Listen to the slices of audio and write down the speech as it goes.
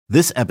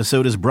This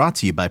episode is brought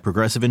to you by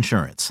Progressive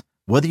Insurance.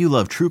 Whether you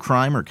love true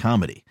crime or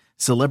comedy,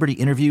 celebrity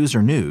interviews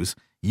or news,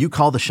 you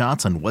call the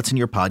shots on what's in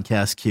your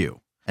podcast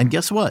queue. And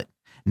guess what?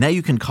 Now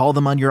you can call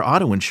them on your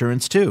auto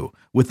insurance too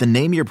with the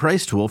Name Your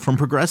Price tool from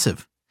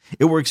Progressive.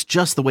 It works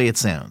just the way it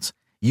sounds.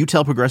 You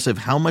tell Progressive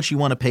how much you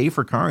want to pay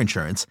for car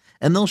insurance,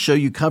 and they'll show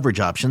you coverage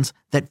options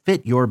that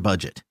fit your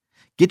budget.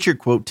 Get your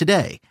quote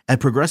today at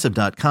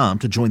Progressive.com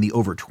to join the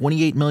over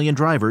 28 million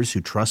drivers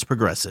who trust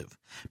Progressive.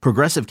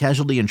 Progressive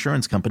Casualty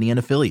Insurance Company and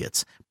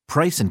Affiliates.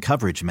 Price and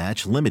coverage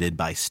match limited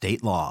by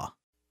state law.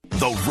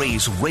 The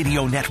Rays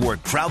Radio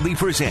Network proudly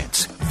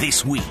presents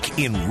This Week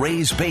in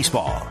Rays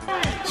Baseball.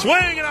 Swing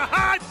and a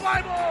high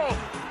fly ball.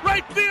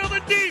 Right field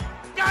and deep.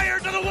 Geyer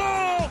to the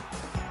wall.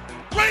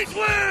 Rays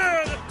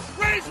win!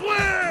 Rays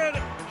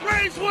win!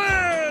 Rays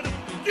win!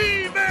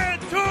 D-Man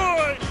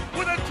Toy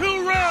with a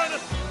 2-run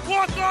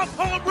walk-off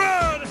home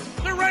run.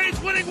 The Rays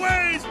winning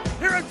ways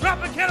here at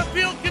Tropicana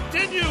Field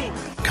continue.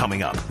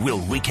 Coming up, we'll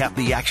recap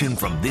the action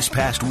from this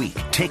past week,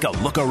 take a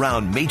look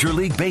around Major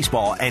League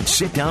Baseball, and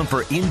sit down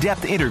for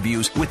in-depth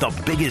interviews with the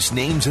biggest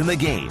names in the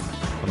game.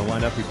 On the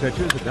lineup, he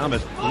pitches.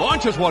 Adames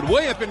launches one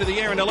way up into the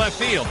air into left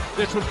field.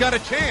 This one's got a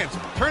chance.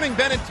 Turning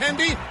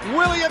Benintendi,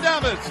 Willy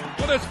Adames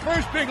with his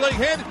first big league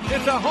hit.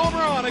 It's a home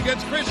run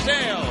against Chris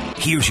Sale.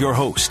 Here's your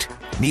host,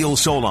 Neil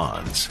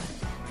Solondz.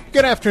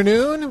 Good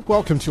afternoon.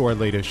 Welcome to our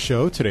latest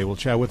show. Today we'll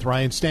chat with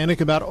Ryan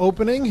Stanek about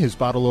opening, his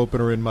bottle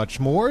opener, and much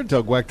more.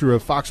 Doug Wechter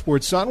of Fox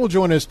Sports Sun will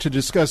join us to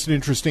discuss an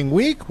interesting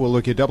week. We'll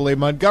look at AA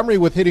Montgomery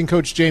with hitting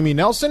coach Jamie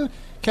Nelson,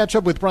 catch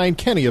up with Brian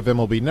Kenny of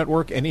MLB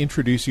Network, and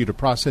introduce you to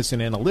process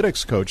and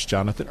analytics coach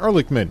Jonathan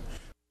Ehrlichman.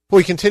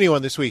 We continue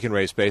on This Week in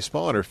Rays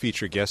Baseball, and our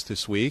featured guest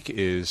this week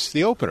is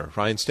the opener,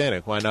 Ryan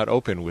Stanek. Why not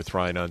open with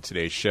Ryan on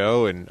today's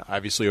show? And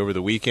obviously over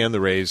the weekend, the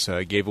Rays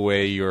gave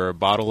away your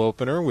bottle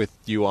opener with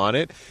you on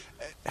it.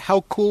 How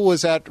cool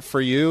was that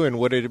for you, and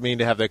what did it mean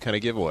to have that kind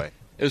of giveaway?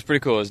 It was pretty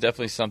cool. It was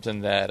definitely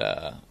something that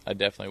I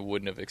definitely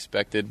wouldn't have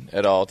expected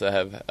at all to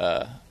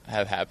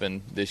have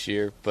happened this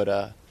year.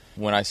 But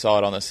when I saw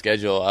it on the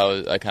schedule,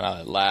 I kind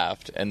of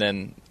laughed. And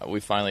then we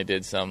finally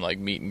did some like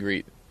meet and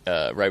greet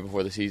right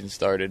before the season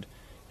started,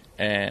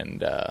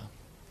 and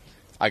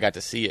I got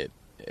to see it,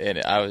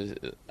 and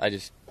I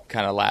just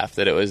kind of laughed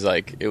that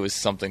it was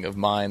something of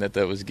mine that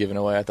was given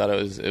away. I thought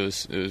it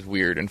was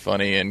weird and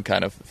funny and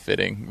kind of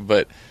fitting,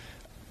 but.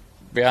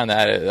 Beyond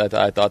that,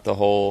 I thought the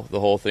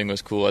whole thing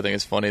was cool. I think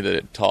it's funny that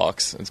it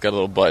talks. It's got a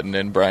little button,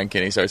 and Brian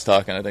Kenny starts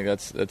talking. I think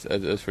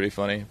that's pretty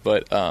funny.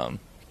 But I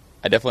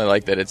definitely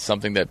like that it's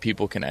something that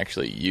people can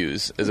actually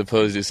use, as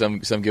opposed to some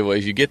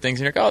giveaways. You get things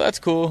and you're like, oh, that's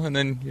cool, and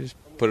then you just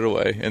put it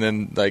away, and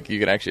then like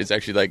it's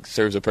actually like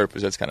serves a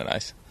purpose. That's kind of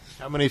nice.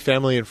 How many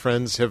family and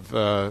friends have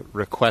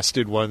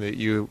requested one that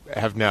you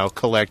have now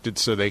collected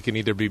so they can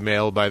either be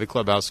mailed by the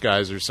clubhouse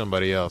guys or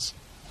somebody else?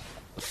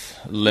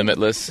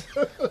 Limitless.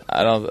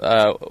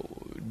 I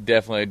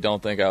definitely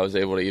don't think I was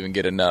able to even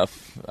get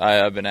enough.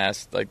 I've been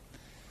asked like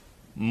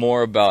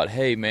more about,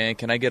 hey man,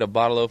 can I get a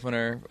bottle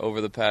opener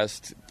over the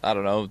past, I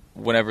don't know,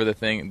 whenever the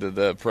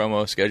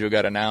promo schedule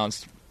got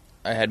announced.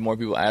 I had more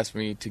people ask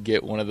me to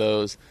get one of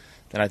those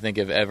than I think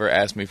have ever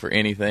asked me for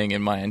anything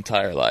in my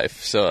entire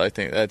life. So I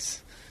think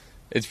it's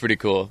pretty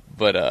cool.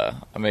 But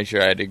I made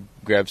sure I had to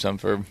grab some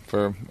for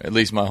at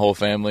least my whole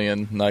family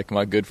and like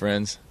my good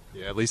friends.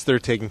 Yeah, at least they're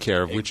taken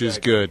care of, which is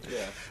good.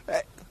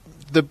 Yeah.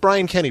 The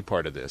Brian Kenny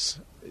part of this,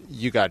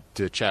 you got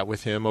to chat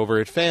with him over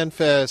at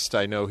FanFest.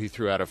 I know he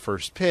threw out a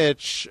first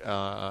pitch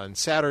on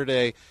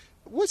Saturday.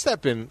 What's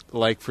that been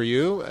like for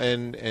you?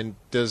 And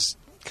does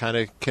kind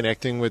of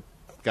connecting with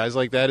guys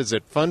like that, is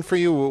it fun for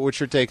you? What's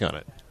your take on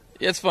it?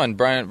 Yeah, it's fun.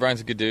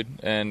 Brian's a good dude,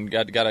 and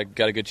got a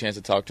good chance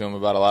to talk to him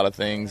about a lot of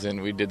things.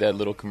 And we did that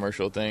little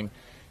commercial thing.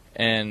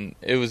 And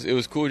it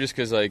was cool just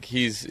because like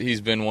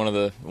he's been one of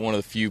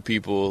the few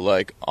people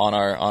like on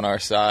our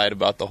side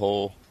about the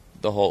whole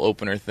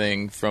opener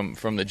thing from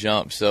the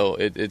jump. So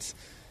it's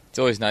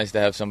always nice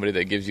to have somebody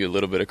that gives you a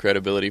little bit of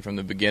credibility from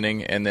the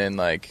beginning, and then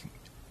like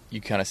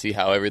you kind of see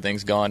how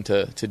everything's gone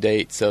to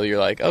date. So you're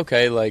like,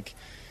 okay, like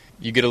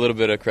you get a little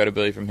bit of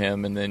credibility from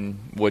him, and then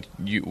what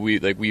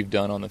we've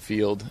done on the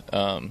field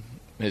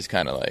has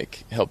kind of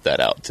like helped that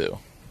out too.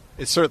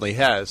 It certainly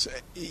has.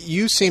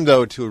 You seem,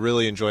 though, to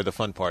really enjoy the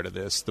fun part of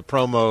this, the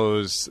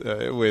promos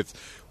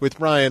with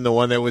Brian, the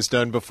one that was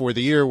done before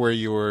the year where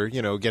you were,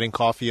 getting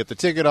coffee at the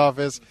ticket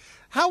office.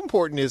 How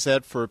important is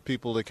that for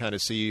people to kind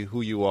of see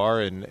who you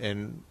are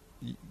and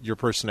your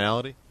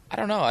personality? I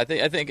don't know. I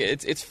think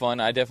it's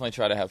fun. I definitely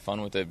try to have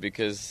fun with it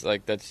because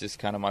like that's just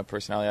kind of my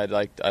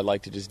personality. I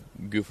like to just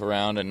goof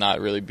around and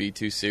not really be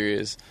too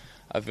serious.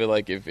 I feel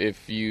like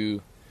if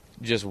you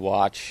just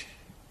watch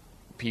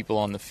people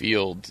on the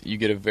field, you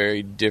get a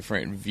very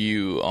different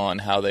view on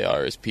how they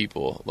are as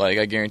people. Like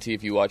I guarantee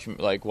if you watch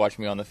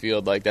me on the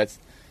field, like that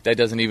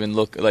doesn't even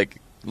look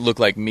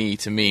like me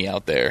to me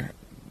out there.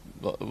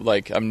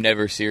 Like I'm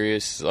never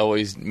serious,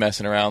 always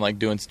messing around, like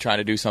trying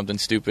to do something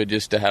stupid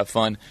just to have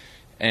fun.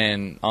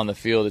 And on the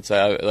field, it's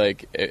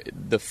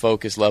the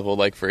focus level,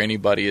 like for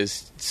anybody,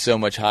 is so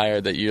much higher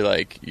that you're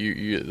like,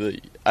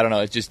 I don't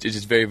know. It's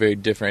just very, very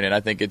different, and I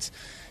think it's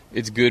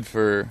good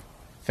for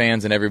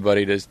fans and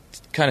everybody to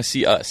kind of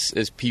see us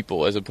as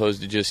people as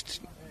opposed to just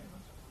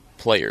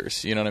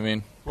players. You know what I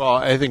mean? Well,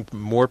 I think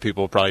more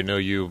people probably know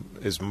you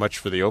as much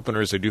for the opener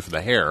as they do for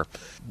the hair.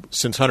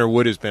 Since Hunter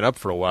Wood has been up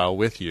for a while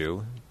with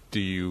you, do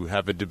you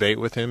have a debate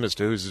with him as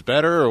to whose is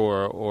better,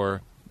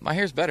 or? My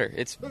hair's better.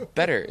 It's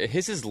better.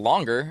 His is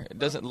longer.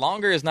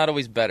 Longer is not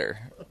always better.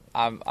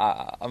 I'm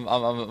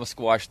gonna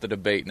squash the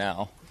debate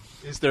now.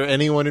 Is there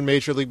anyone in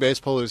Major League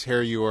Baseball whose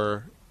hair you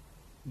are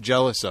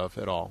jealous of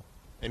at all?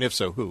 And if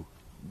so, who?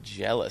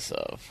 Jealous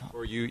of?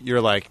 Or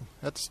you're like,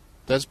 that's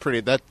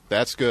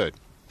good.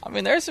 I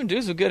mean, there's some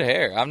dudes with good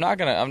hair. I'm not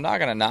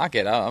gonna knock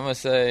it. I'm gonna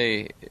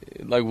say,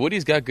 like,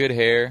 Woody's got good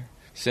hair.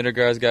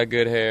 Syndergaard's got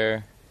good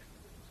hair.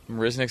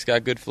 Marisnik's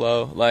got good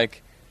flow.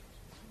 Like,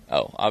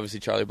 obviously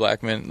Charlie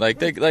Blackmon.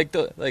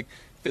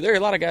 There are a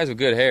lot of guys with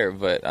good hair,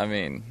 but I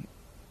mean,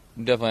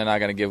 I'm definitely not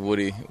gonna give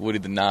Woody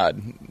the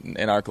nod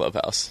in our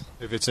clubhouse.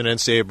 If it's an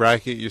NCAA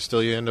bracket, you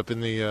end up in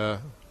the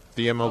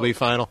MLB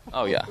final.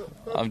 Oh yeah,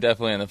 I'm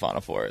definitely in the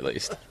Final Four at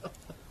least.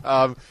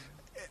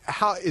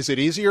 How is it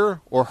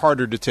easier or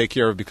harder to take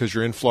care of because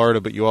you're in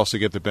Florida, but you also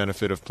get the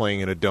benefit of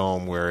playing in a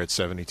dome where it's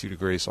 72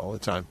 degrees all the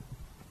time?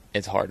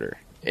 It's harder.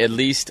 At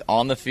least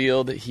on the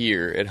field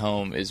here at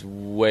home is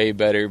way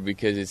better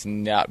because it's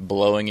not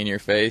blowing in your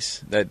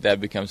face.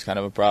 That becomes kind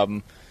of a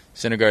problem.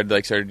 Syndergaard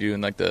started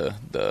doing the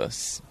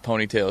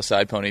ponytail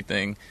side pony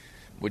thing,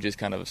 which is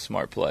kind of a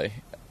smart play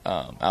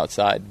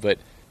outside. But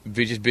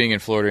just being in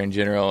Florida in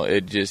general,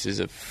 it just is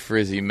a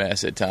frizzy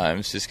mess at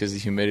times just because of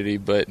the humidity.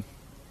 But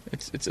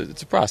it's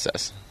a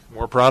process.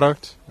 More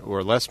product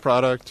or less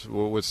product?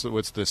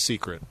 What's the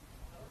secret?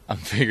 I'm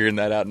figuring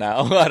that out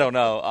now. I don't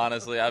know.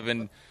 Honestly, I've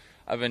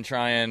been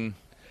trying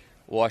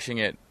washing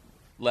it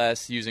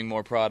less, using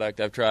more product.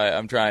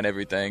 I'm trying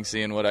everything,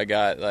 seeing what I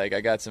got.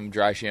 I got some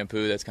dry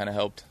shampoo that's kind of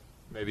helped.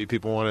 Maybe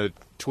people want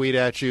to tweet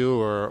at you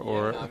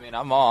or. Yeah, I mean,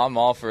 I'm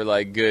all for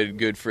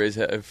good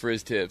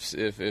frizz tips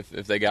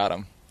if they got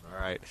them. All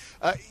right.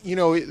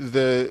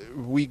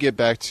 We get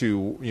back to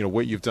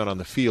what you've done on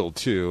the field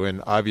too,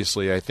 and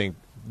obviously I think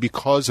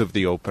because of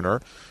the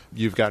opener,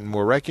 you've gotten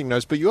more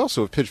recognized, but you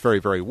also have pitched very,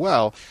 very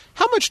well.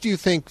 How much do you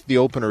think the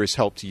opener has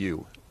helped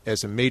you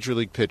as a major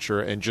league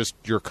pitcher and just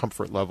your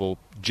comfort level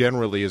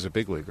generally as a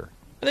big leaguer?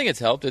 I think it's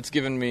helped. It's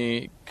given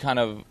me kind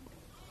of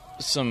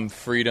some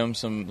freedom,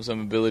 some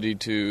ability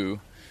to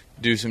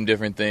do some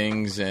different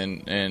things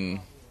and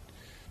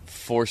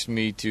forced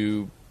me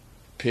to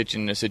pitch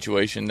in a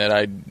situation that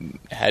I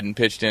hadn't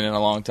pitched in a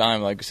long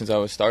time, since I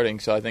was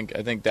starting. So I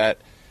think that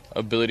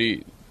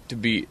ability to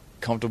be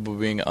comfortable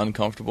being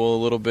uncomfortable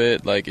a little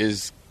bit,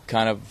 is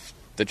kind of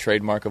the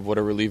trademark of what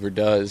a reliever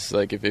does.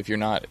 If you're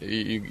not,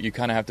 you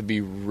kind of have to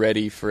be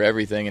ready for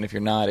everything, and if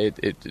you're not,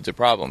 it's a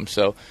problem.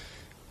 So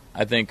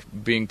I think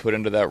being put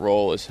into that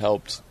role has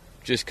helped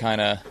just kind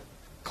of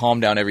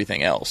calm down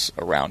everything else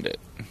around it.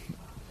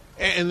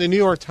 And the New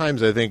York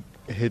Times, I think,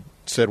 had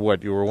said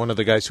you were one of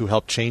the guys who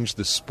helped change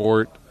the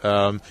sport.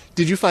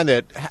 Did you find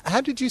that? How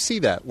did you see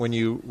that when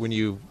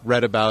you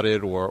read about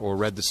it or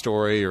read the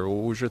story, or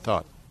what was your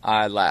thought?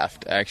 I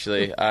laughed,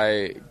 actually.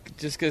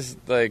 Just because,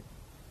 I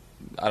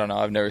don't know,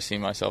 I've never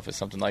seen myself as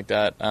something like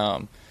that.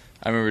 I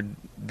remember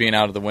being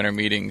out of the winter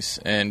meetings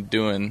and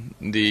doing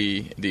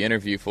the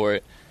interview for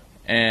it,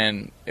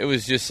 and it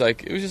was just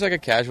like a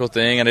casual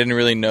thing. I didn't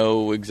really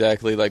know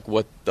exactly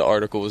what the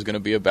article was going to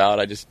be about.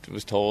 I just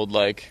was told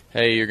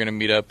hey, you're going to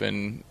meet up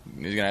and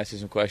he's going to ask you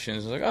some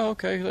questions. I was like, oh,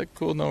 okay,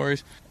 cool, no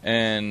worries.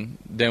 And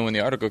then when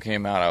the article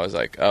came out, I was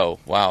like, oh,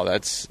 wow,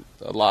 that's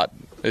a lot.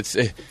 It's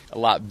a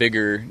lot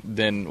bigger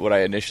than what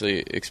I initially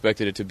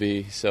expected it to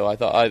be. So I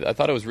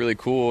thought it was really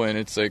cool, and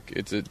I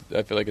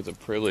feel like it's a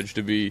privilege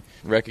to be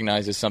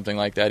recognized as something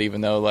like that,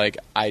 even though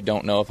I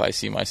don't know if I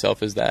see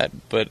myself as that,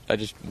 but I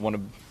just want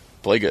to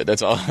play good.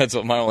 That's all. That's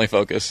my only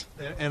focus.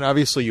 And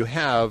obviously you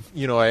have,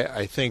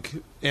 I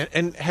think,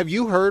 and have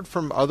you heard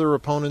from other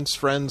opponents,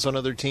 friends on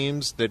other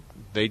teams that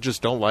they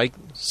just don't like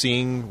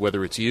seeing,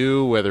 whether it's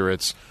you, whether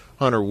it's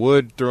Hunter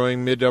Wood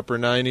throwing mid-upper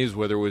 90s,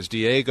 whether it was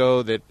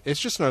Diego, that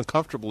it's just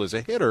uncomfortable as a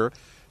hitter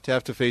to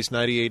have to face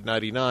 98,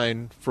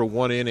 99 for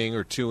one inning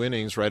or two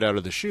innings right out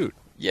of the chute.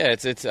 Yeah, I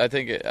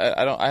think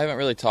I haven't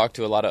really talked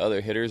to a lot of other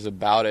hitters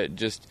about it.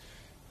 Just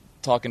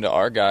talking to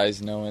our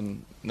guys,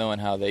 knowing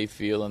how they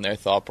feel and their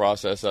thought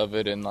process of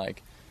it, and I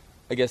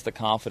guess the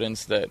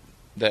confidence that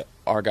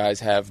our guys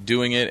have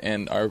doing it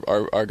and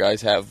our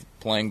guys have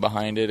playing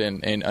behind it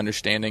and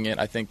understanding it.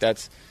 I think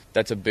that's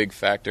a big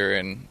factor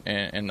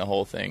in the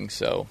whole thing.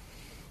 So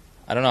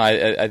I don't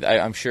know.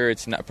 I'm sure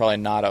it's probably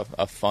not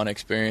a fun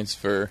experience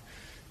for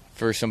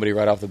somebody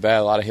right off the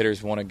bat. A lot of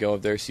hitters want to go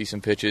up there, see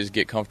some pitches,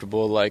 get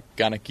comfortable,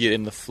 kind of get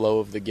in the flow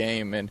of the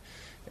game. And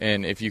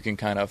if you can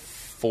kind of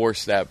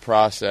force that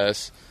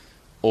process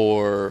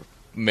or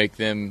make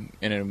them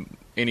in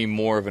any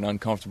more of an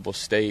uncomfortable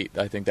state,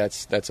 I think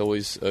that's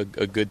always a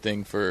good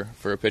thing for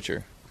a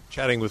pitcher.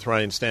 Chatting with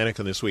Ryan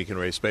Stanek on This Week in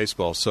Race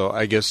Baseball. So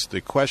I guess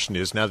the question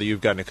is, now that you've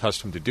gotten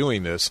accustomed to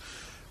doing this,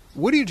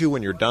 What do you do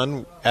when you're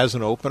done as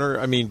an opener?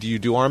 I mean, do you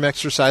do arm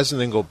exercise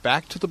and then go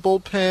back to the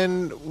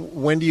bullpen?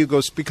 When do you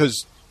go?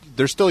 Because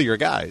they're still your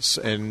guys,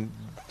 and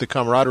the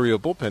camaraderie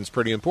of bullpen is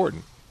pretty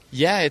important.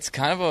 Yeah, it's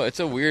kind of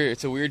a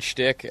weird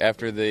shtick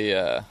after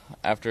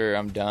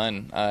I'm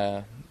done.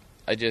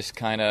 I just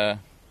kind of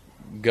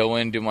go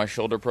in, do my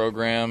shoulder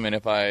program, and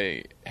if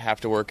I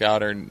have to work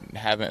out or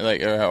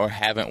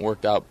haven't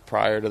worked out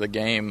prior to the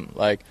game,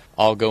 like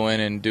I'll go in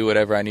and do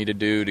whatever I need to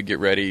do to get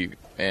ready,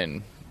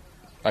 and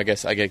I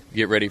guess I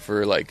get ready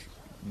for like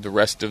the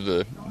rest of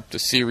the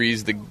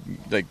series, the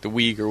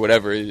week or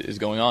whatever is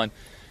going on.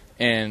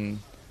 And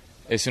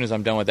as soon as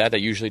I'm done with that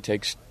usually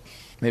takes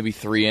maybe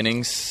 3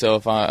 innings. So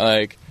if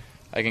I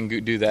can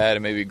do that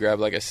and maybe grab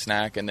like a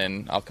snack, and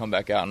then I'll come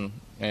back out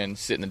and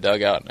sit in the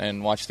dugout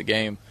and watch the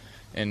game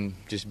and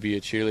just be a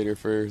cheerleader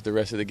for the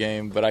rest of the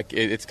game. But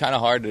it's kind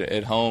of hard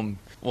at home.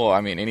 Well,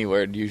 I mean,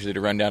 anywhere usually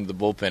to run down to the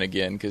bullpen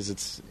again, because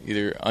it's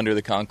either under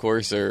the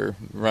concourse or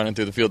running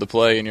through the field of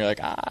play, and you're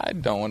like, I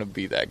don't want to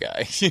be that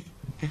guy.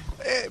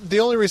 The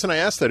only reason I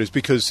ask that is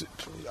because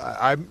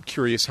I'm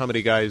curious how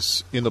many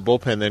guys in the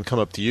bullpen then come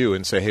up to you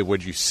and say, hey,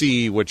 what'd you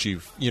see,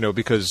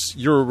 because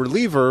you're a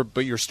reliever,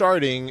 but you're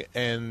starting,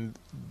 and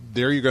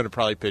there you're going to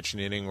probably pitch an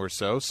inning or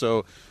so.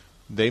 So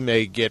they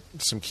may get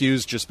some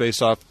cues just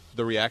based off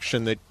the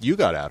reaction that you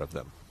got out of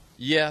them.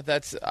 Yeah,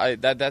 that's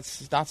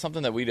not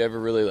something that we'd ever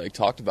really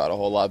talked about a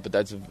whole lot, but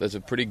that's a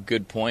pretty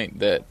good point.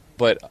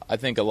 But I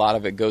think a lot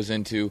of it goes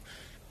into,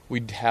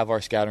 we have our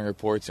scouting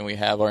reports and we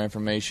have our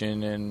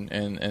information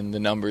and the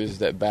numbers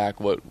that back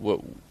what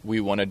we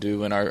want to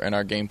do in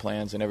our game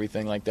plans and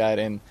everything like that.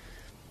 And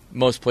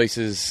most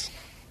places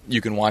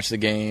you can watch the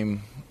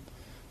game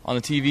on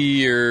the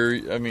TV,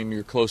 or I mean,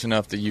 you're close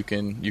enough that you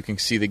can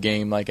see the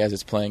game like as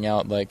it's playing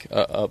out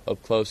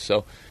up close.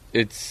 So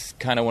it's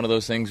kind of one of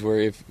those things where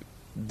if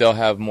they'll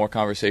have more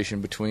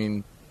conversation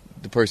between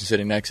the person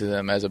sitting next to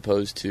them as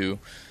opposed to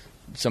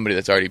somebody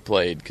that's already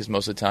played, because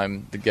most of the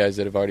time the guys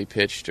that have already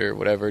pitched or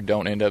whatever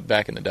don't end up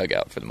back in the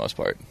dugout for the most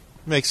part.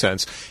 Makes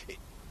sense.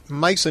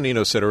 Mike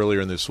Zunino said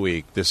earlier in this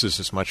week, this is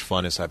as much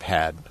fun as I've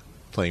had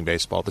playing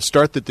baseball. The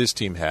start that this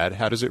team had,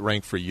 how does it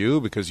rank for you?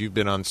 Because you've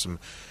been on some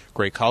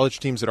great college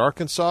teams at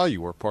Arkansas.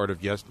 You were part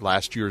of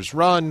last year's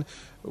run.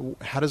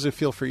 How does it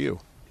feel for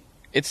you?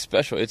 It's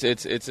special. It's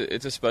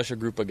a special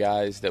group of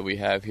guys that we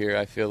have here.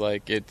 I feel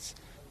like it's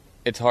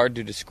hard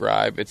to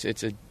describe. It's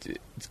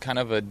kind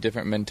of a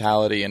different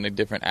mentality and a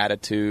different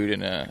attitude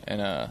and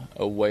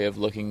a way of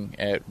looking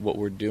at what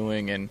we're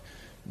doing, and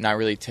not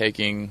really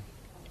taking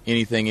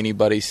anything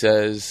anybody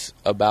says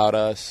about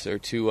us or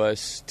to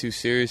us too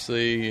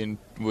seriously, and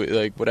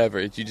whatever.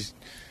 You just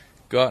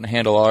go out and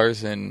handle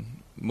ours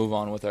and move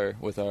on with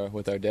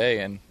our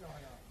day. And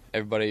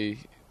everybody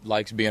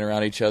likes being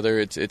around each other.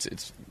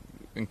 It's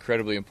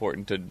incredibly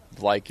important to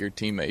like your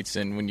teammates,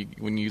 and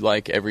when you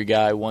like every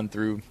guy 1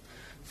 through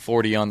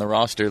 40 on the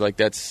roster,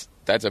 that's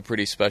a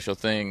pretty special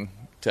thing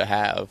to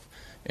have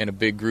in a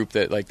big group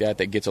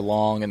that gets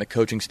along. And the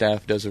coaching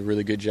staff does a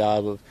really good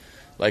job of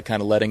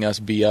kind of letting us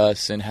be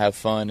us and have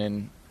fun,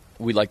 and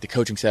we like the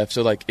coaching staff.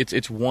 So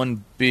it's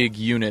one big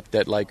unit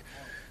that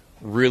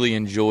really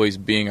enjoys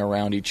being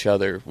around each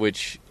other,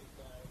 which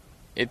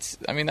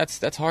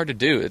that's hard to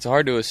do. It's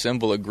hard to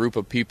assemble a group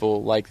of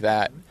people like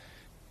that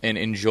and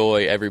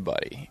enjoy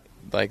everybody.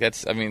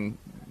 You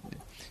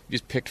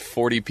just picked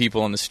 40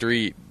 people on the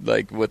street,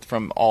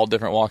 from all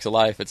different walks of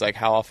life. It's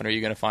how often are you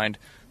going to find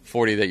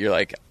 40 that you're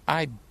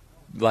I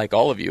like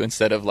all of you,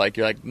 instead of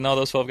you're no,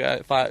 those 12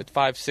 guys,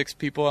 5, 6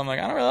 people, I'm I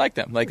don't really like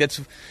them.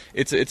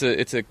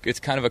 It's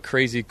kind of a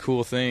crazy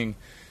cool thing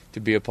to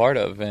be a part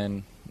of,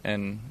 and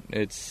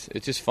it's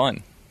just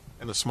fun.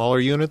 And the smaller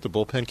unit, the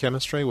bullpen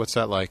chemistry, what's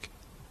that like?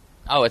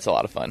 Oh, it's a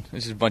lot of fun.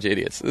 It's just a bunch of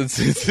idiots.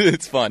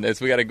 It's fun.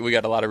 We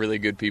got a lot of really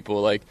good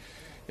people.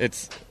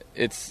 It's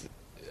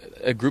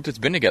a group that's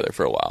been together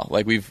for a while.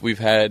 We've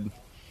had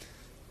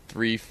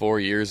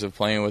 3-4 years of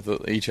playing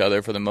with each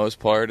other for the most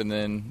part, and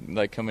then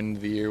coming into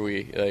the year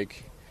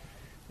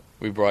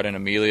we brought in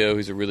Emilio,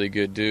 who's a really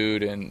good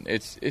dude, and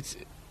it is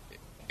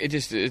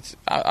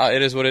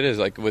what it is.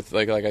 Like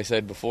I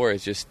said before,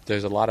 it's just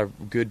there's a lot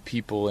of good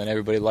people and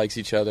everybody likes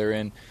each other,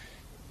 and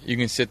you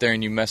can sit there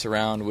and you mess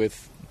around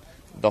with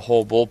the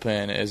whole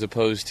bullpen as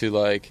opposed to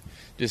I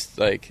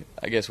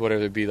guess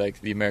whatever it'd be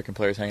the American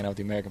players hanging out with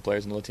the American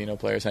players and the Latino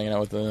players hanging out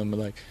with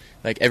them,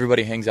 but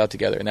everybody hangs out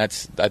together, and I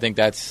think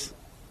that's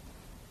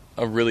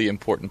a really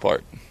important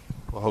part.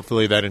 Well,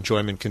 hopefully that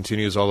enjoyment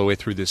continues all the way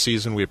through this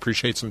season. We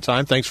appreciate some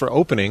time. Thanks for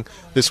opening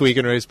This Week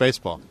in Rays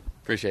Baseball.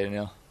 Appreciate it,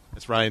 Neil.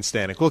 It's Ryan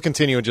Stanek. We'll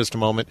continue in just a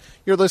moment.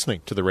 You're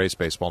listening to the Rays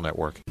Baseball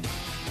Network.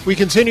 We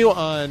continue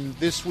on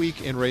This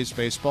Week in Rays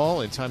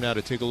Baseball, and time now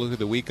to take a look at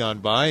the week gone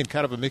by, and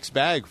kind of a mixed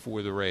bag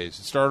for the Rays.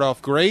 It started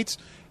off great,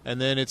 and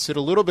then it's hit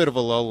a little bit of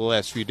a lull the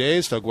last few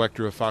days. Doug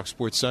Wechter of Fox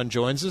Sports Sun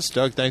joins us.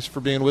 Doug, thanks for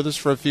being with us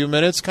for a few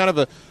minutes. Kind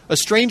of a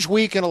strange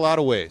week in a lot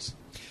of ways.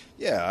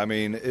 Yeah, I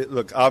mean,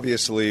 look,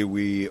 obviously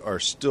we are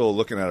still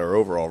looking at our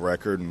overall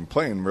record and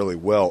playing really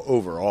well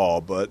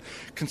overall, but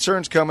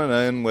concerns coming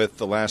in with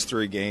the last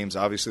 3 games.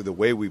 Obviously, the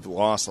way we've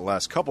lost the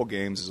last couple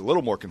games is a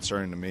little more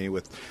concerning to me,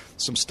 with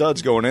some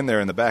studs going in there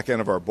in the back end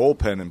of our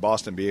bullpen and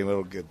Boston being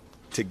able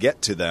to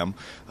get to them.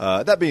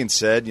 That being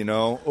said,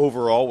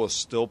 overall we're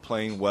still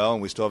playing well,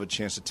 and we still have a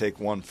chance to take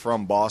one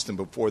from Boston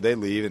before they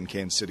leave and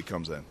Kansas City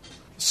comes in.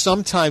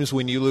 Sometimes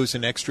when you lose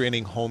an extra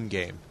inning home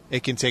game,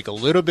 it can take a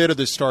little bit of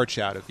the starch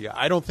out of you.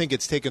 I don't think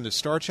it's taken the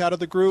starch out of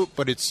the group,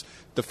 but it's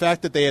the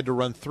fact that they had to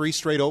run 3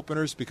 straight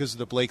openers because of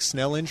the Blake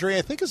Snell injury,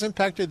 I think has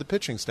impacted the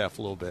pitching staff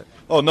a little bit.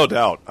 Oh, no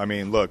doubt. I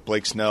mean, look,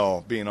 Blake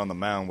Snell being on the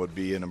mound would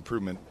be an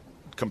improvement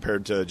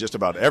compared to just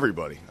about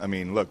everybody. I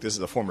mean, look, this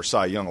is a former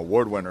Cy Young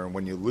Award winner, and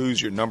when you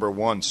lose your number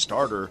 1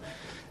 starter,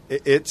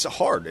 it's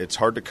hard. It's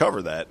hard to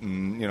cover that.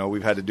 And,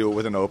 we've had to do it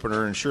with an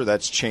opener, and sure,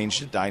 that's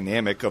changed the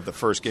dynamic of the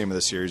first game of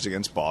the series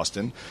against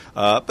Boston.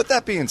 But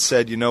that being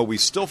said, we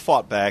still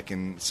fought back,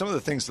 and some of the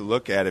things to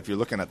look at if you're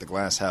looking at the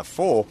glass half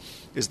full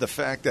is the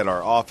fact that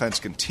our offense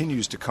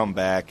continues to come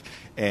back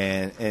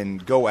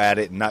and go at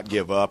it and not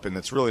give up, and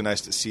it's really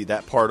nice to see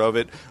that part of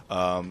it.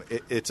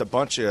 It's a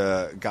bunch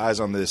of guys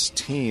on this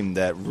team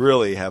that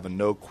really have a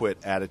no-quit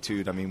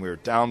attitude. I mean, we were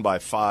down by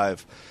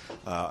 5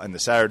 in the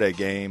Saturday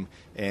game,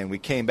 and we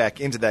came back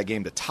into that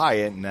game to tie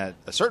it, and at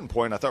a certain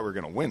point I thought we were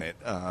going to win it.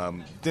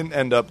 Didn't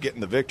end up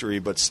getting the victory,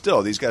 but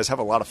still, these guys have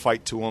a lot of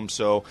fight to them.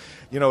 So,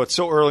 it's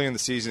so early in the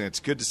season.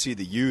 It's good to see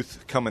the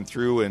youth coming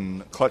through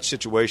in clutch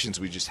situations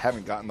we just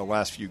haven't gotten the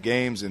last few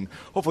games, and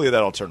hopefully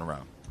that'll turn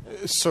around.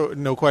 So,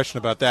 no question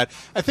about that.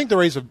 I think the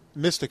Rays have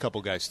missed a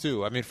couple guys,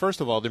 too. I mean,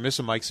 first of all, they're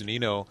missing Mike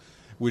Zunino,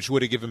 which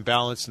would have given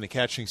balance in the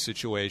catching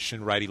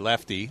situation,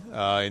 righty-lefty,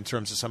 in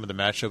terms of some of the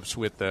matchups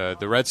with the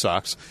Red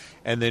Sox.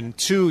 And then,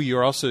 2, you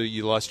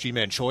lost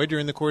Ji-Man Choi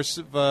during the course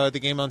of the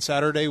game on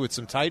Saturday with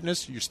some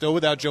tightness. You're still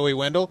without Joey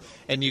Wendell,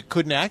 and you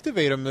couldn't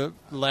activate him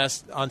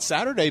on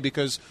Saturday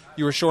because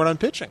you were short on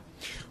pitching.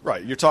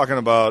 Right. You're talking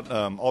about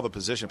all the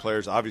position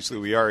players. Obviously,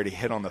 we already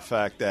hit on the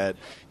fact that,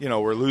 we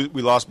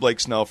lost Blake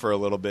Snell for a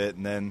little bit,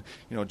 and then,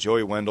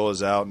 Joey Wendell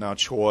is out, now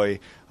Choi.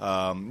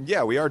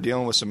 We are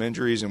dealing with some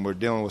injuries, and we're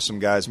dealing with some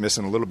guys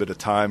missing a little bit of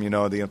time.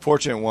 The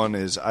unfortunate one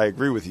is, I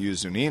agree with you,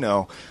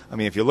 Zunino. I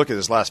mean, if you look at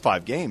his last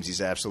 5 games,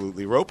 he's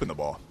absolutely roping the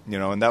ball,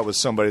 and that was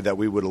somebody that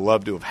we would have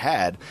loved to have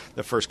had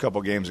the first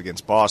couple games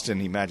against Boston.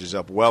 He matches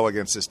up well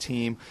against this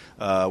team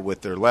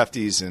with their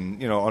lefties,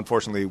 and,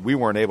 unfortunately, we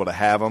weren't able to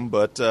have him,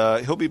 but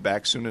he'll be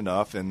back soon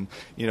enough, and,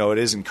 it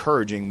is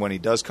encouraging when he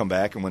does come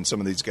back and when some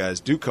of these guys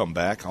do come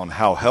back on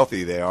how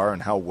healthy they are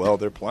and how well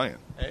they're playing.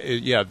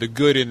 The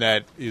good in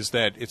that is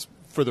that it's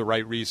for the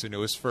right reason. It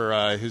was for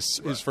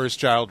his first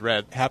child,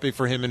 Red. Happy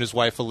for him and his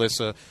wife,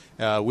 Alyssa,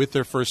 with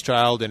their first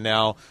child. And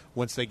now,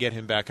 once they get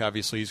him back,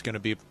 obviously he's going to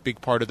be a big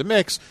part of the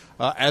mix,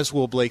 as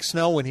will Blake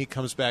Snell when he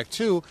comes back,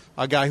 too.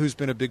 A guy who's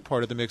been a big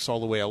part of the mix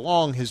all the way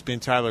along has been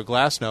Tyler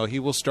Glasnow. He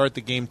will start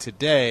the game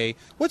today.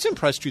 What's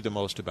impressed you the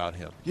most about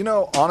him?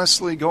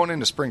 Honestly, going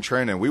into spring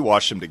training, we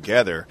watched him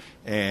together,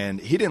 and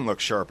he didn't look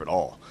sharp at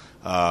all.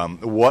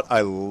 What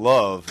I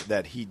love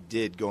that he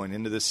did going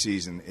into this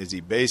season is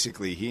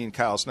he and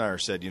Kyle Snyder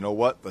said, you know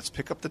what, let's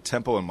pick up the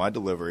tempo in my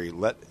delivery,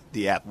 let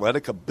the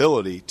athletic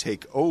ability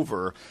take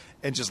over,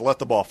 and just let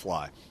the ball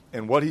fly.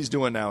 And what he's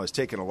doing now is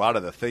taking a lot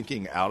of the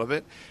thinking out of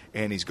it,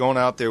 and he's going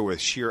out there with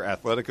sheer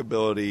athletic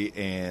ability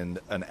and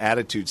an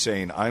attitude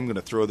saying, I'm going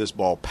to throw this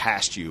ball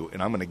past you,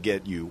 and I'm going to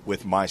get you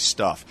with my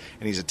stuff.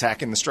 And he's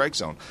attacking the strike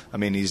zone. I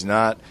mean, he's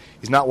not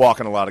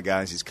walking a lot of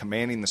guys. He's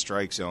commanding the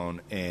strike zone,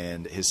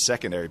 and his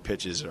secondary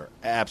pitches are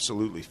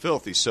absolutely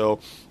filthy. So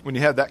when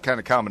you have that kind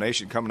of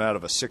combination coming out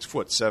of a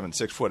 6'7",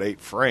 6'8"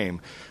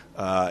 frame,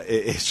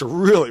 it's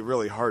really,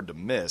 really hard to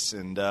miss.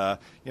 And,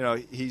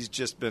 he's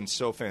just been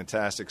so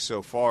fantastic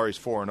so far. He's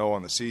 4-0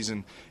 on the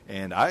season,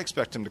 and I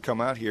expect him to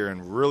come out here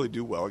and really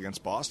do well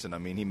against Boston. I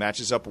mean, he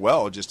matches up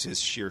well, just his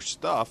sheer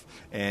stuff,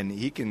 and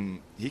he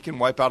can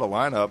wipe out a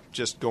lineup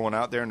just going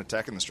out there and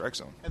attacking the strike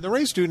zone. And the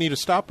Rays do need a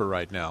stopper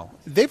right now.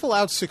 They've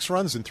allowed 6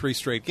 runs in 3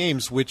 straight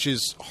games, which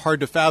is hard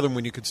to fathom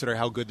when you consider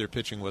how good their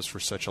pitching was for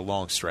such a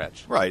long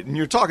stretch. Right, and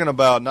you're talking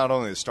about not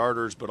only the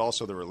starters but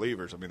also the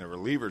relievers. I mean, the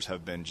relievers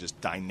have been just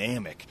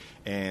dynamic,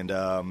 and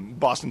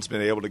Boston's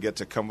been able to get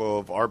to come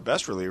of our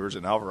best relievers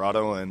in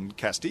Alvarado and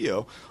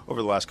Castillo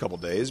over the last couple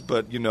of days,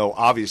 but,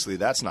 obviously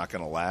that's not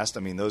going to last. I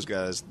mean, those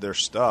guys, their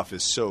stuff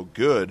is so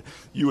good,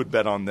 you would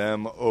bet on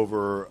them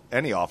over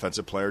any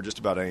offensive player just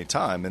about any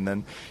time. And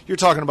then you're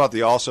talking about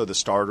the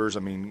starters. I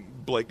mean,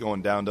 Blake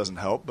going down doesn't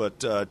help,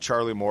 but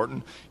Charlie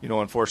Morton,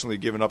 unfortunately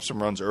giving up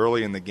some runs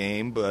early in the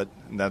game, but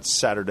that's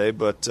Saturday,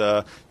 but,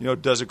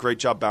 does a great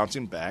job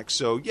bouncing back.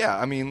 So, yeah,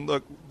 I mean,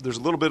 look, there's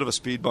a little bit of a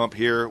speed bump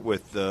here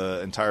with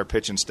the entire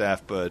pitching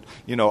staff, but,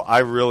 I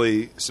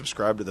really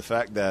subscribe to the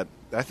fact that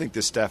I think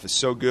this staff is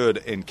so good,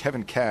 and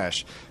Kevin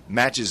Cash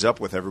matches up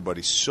with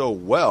everybody so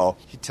well,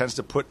 he tends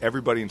to put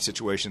everybody in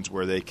situations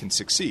where they can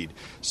succeed.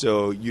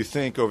 So you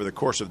think over the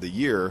course of the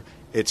year,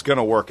 it's going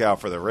to work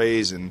out for the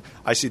Rays, and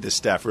I see the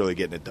staff really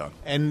getting it done.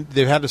 And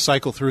they've had to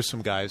cycle through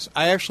some guys.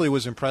 I actually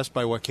was impressed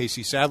by what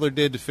Casey Sadler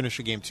did to finish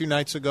a game 2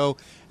 nights ago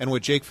and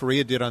what Jake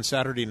Faria did on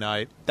Saturday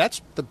night.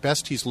 That's the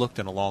best he's looked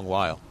in a long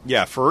while.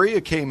 Yeah,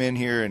 Faria came in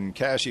here, and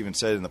Cash even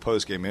said in the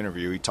postgame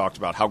interview, he talked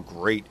about how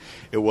great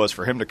it was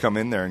for him to come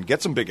in there and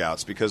get some big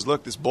outs because,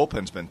 look, this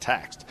bullpen's been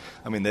taxed.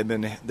 I mean,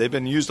 they've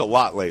been used a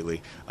lot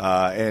lately,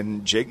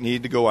 and Jake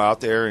needed to go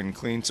out there and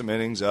clean some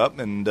innings up,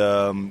 and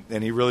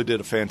he really did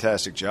a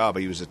fantastic job.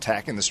 He was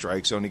attacking the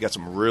strike zone. He got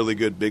some really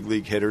good big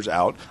league hitters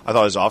out. I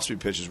thought his off-speed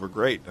pitches were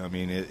great. I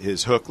mean,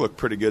 his hook looked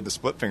pretty good. The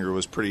split finger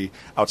was pretty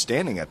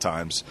outstanding at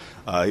times.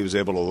 He was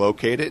able to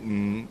locate it,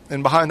 and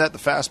behind that, the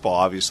fastball.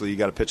 Obviously, you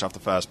got to pitch off the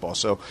fastball.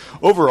 So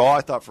overall,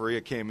 I thought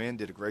Faria came in,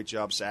 did a great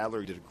job.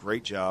 Sadler did a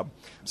great job.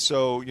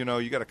 So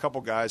you got a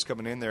couple guys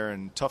coming in there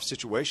in tough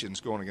situations,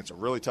 going against a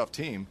really tough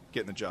team,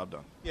 getting the job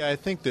done. Yeah, I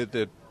think that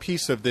the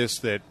piece of this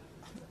that,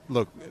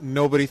 look,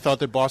 nobody thought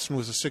that Boston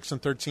was a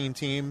 6-13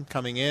 team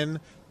coming in.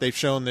 They've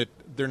shown that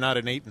they're not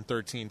an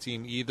 8-13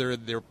 team either.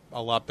 They're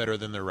a lot better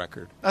than their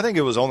record. I think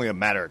it was only a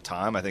matter of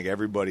time. I think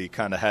everybody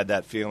kind of had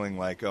that feeling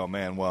like, oh,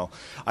 man, well,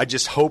 I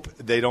just hope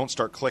they don't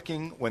start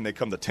clicking when they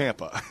come to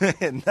Tampa.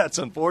 And that's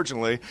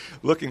unfortunately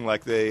looking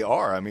like they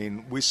are. I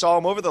mean, we saw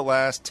them over the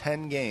last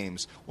 10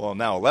 games, well,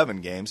 now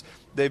 11 games.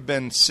 They've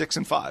been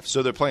 6-5,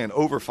 so they're playing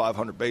over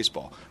 500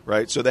 baseball,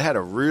 right? So they had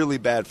a really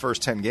bad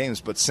first 10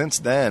 games, but since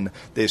then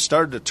they've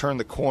started to turn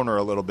the corner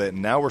a little bit,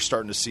 and now we're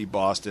starting to see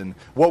Boston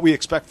what we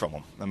expect from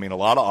them. I mean, a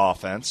lot of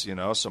offense,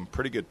 some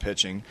pretty good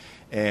pitching,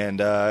 and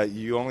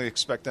you only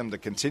expect them to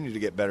continue to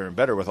get better and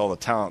better with all the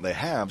talent they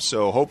have.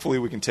 So hopefully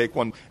we can take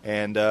one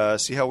and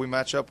see how we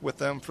match up with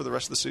them for the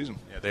rest of the season.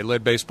 Yeah, they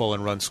led baseball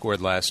in runs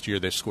scored last year.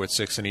 They scored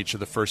 6 in each of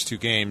the first 2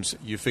 games.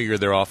 You figure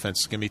their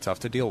offense is going to be tough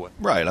to deal with.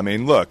 Right. I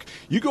mean, look,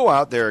 you go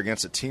out there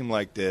against a team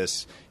like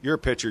this, you're a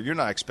pitcher, you're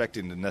not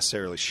expecting to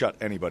necessarily shut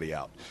anybody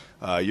out.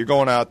 You're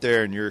going out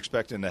there and you're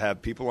expecting to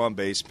have people on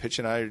base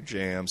pitching out of your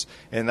jams,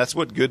 and that's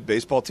what good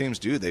baseball teams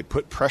do. They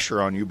put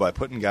pressure on you by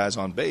putting guys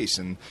on base,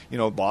 and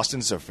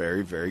Boston's a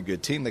very, very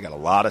good team. They got a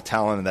lot of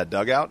talent in that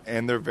dugout,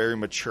 and they're very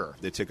mature.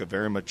 They take a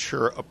very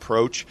mature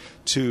approach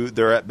to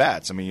their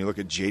at-bats. I mean, you look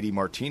at J.D.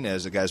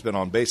 Martinez, the guy's been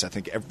on base, I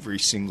think, every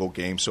single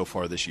game so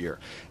far this year,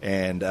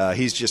 and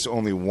he's just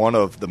only one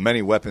of the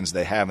many weapons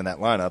they have in that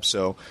lineup.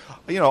 So,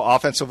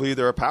 offensively,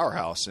 they're a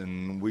powerhouse,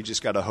 and we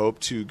just got to hope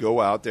to go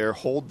out there,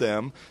 hold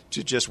them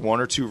to just 1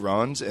 or 2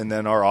 runs, and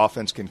then our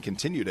offense can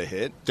continue to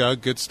hit.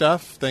 Doug, good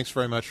stuff. Thanks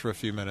very much for a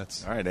few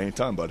minutes. All right,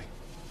 anytime, buddy.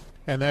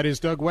 And that is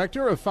Doug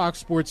Wechter of Fox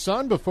Sports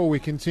Sun. Before we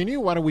continue,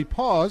 why don't we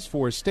pause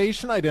for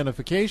station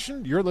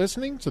identification? You're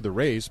listening to the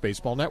Rays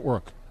Baseball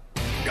Network.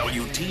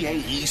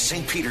 WTAE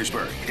St.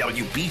 Petersburg,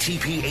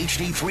 WBTP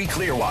HD3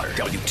 Clearwater,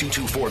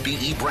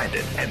 W224BE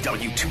Brandon, and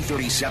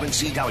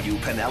W237CW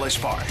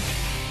Pinellas Park.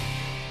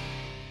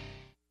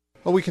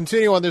 Well, we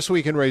continue on This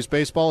Week in Rays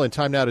Baseball, and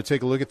time now to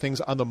take a look at things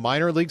on the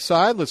minor league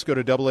side. Let's go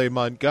to AA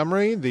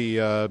Montgomery,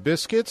 the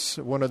Biscuits.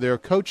 One of their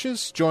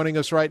coaches joining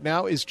us right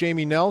now is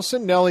Jamie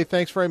Nelson. Nellie,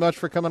 thanks very much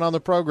for coming on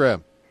the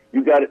program.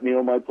 You got it,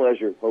 Neil. My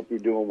pleasure. Hope you're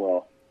doing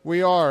well.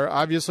 We are.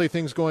 Obviously,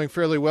 things going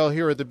fairly well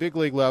here at the big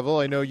league level.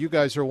 I know you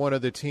guys are one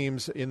of the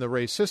teams in the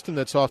Rays system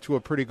that's off to a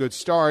pretty good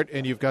start,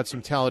 and you've got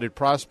some talented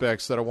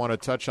prospects that I want to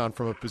touch on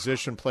from a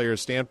position player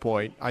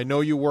standpoint. I know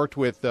you worked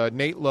with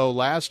Nate Lowe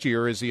last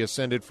year as he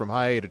ascended from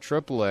high A to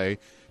AAA.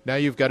 Now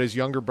you've got his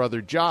younger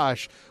brother,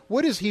 Josh.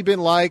 What has he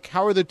been like?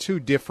 How are the two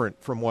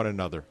different from one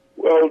another?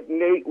 Well,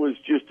 Nate was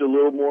just a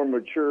little more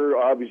mature,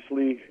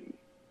 obviously,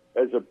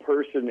 as a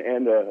person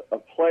and a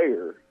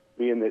player,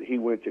 being that he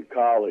went to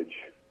college.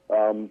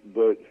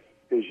 But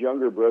his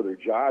younger brother,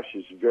 Josh,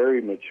 is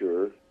very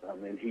mature. I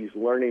mean, he's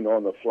learning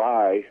on the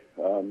fly.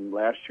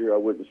 Last year, I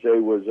wouldn't say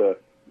was a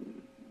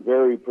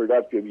very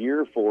productive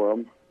year for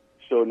him.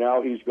 So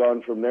now he's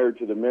gone from there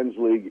to the men's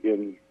league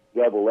in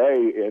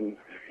AA, and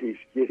he's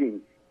getting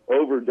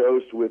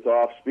overdosed with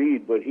off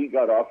speed. But he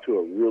got off to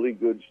a really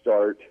good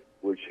start,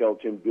 which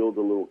helped him build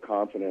a little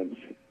confidence.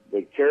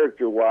 But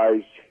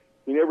character-wise,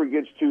 he never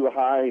gets too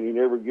high and he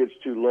never gets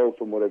too low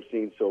from what I've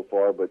seen so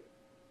far. But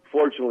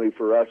fortunately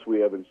for us,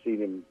 we haven't seen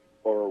him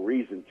or a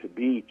reason to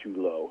be too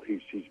low. He's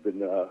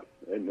been,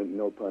 and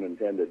no pun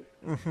intended,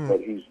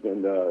 but he's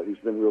been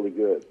really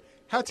good.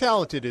 How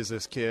talented is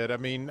this kid? I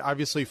mean,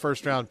 obviously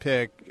first round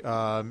pick,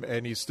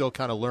 and he's still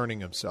kind of learning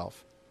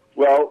himself.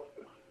 Well,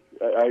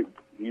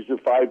 he's a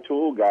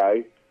 5-tool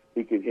guy.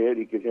 He can hit.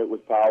 He can hit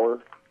with power.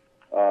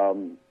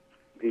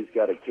 He's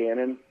got a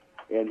cannon,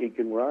 and he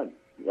can run.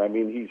 I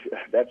mean,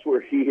 that's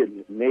where he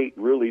and Nate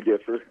really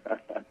differ.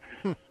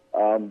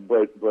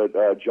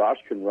 But Josh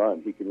can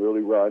run. He can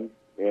really run,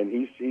 and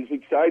he's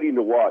exciting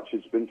to watch.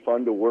 It's been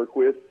fun to work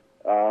with,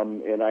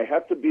 and I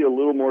have to be a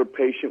little more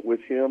patient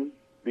with him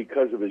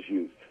because of his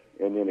youth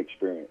and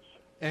inexperience.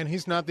 And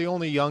he's not the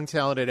only young,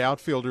 talented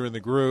outfielder in the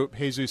group.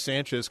 Jesus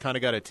Sanchez kind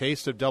of got a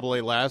taste of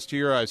AA last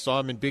year. I saw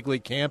him in big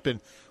league camp, and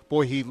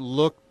boy, he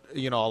looked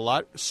a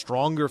lot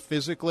stronger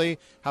physically.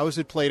 How has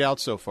it played out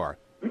so far?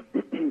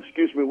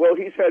 Excuse me. Well,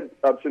 he's had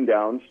ups and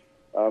downs.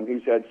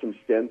 He's had some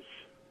stints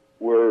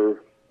where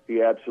he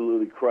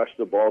absolutely crushed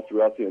the ball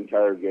throughout the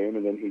entire game,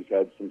 and then he's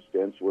had some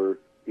stints where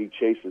he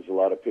chases a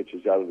lot of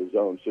pitches out of the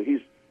zone. So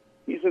he's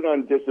an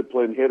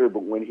undisciplined hitter,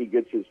 but when he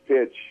gets his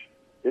pitch,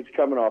 it's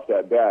coming off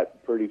that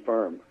bat pretty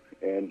firm.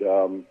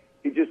 And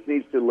he just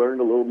needs to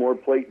learn a little more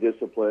plate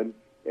discipline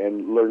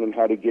and learning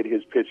how to get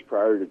his pitch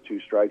prior to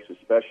 2 strikes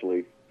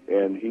especially.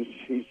 And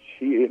he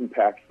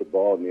impacts the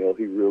ball, Neil.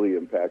 He really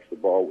impacts the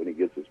ball when he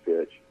gets his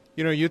pitch.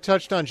 You know, you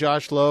touched on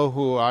Josh Lowe,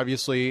 who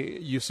obviously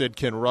you said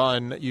can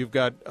run. You've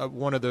got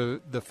one of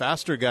the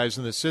faster guys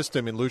in the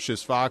system in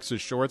Lucius Fox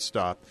as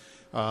shortstop,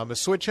 a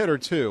switch hitter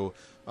too.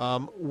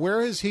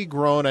 Where has he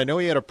grown? I know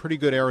he had a pretty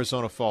good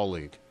Arizona Fall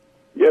League.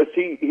 Yes,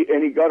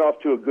 he got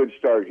off to a good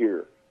start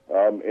here.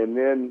 And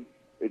then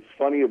it's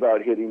funny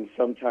about hitting.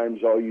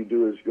 Sometimes all you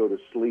do is go to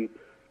sleep,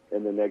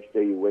 and the next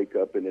day you wake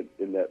up and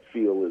that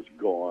feel is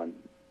gone.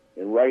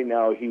 And right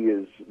now he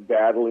is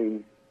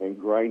battling and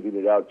grinding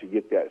it out to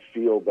get that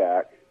feel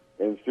back.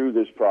 And through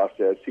this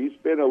process, he's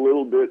been a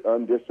little bit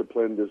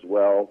undisciplined as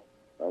well.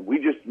 We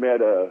just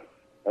met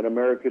an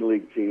American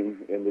League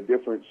team, and the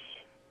difference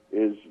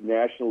is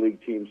National League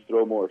teams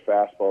throw more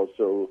fastballs.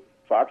 So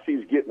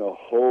Foxy's getting a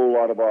whole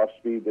lot of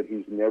off-speed that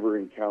he's never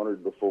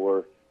encountered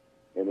before.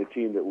 And the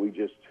team that we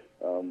just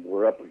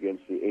were up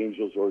against, the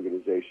Angels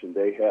organization,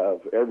 they have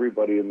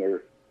everybody in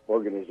their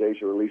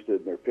organization, or at least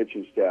in their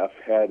pitching staff,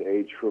 had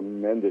a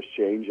tremendous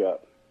changeup.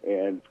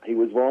 And he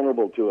was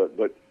vulnerable to it,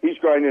 but he's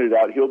grinding it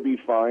out. He'll be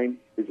fine.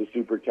 He's a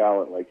super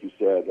talent, like you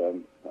said.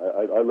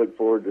 I look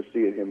forward to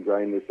seeing him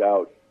grind this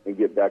out and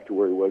get back to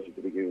where he was at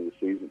the beginning of the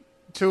season.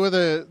 2 of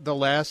the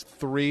last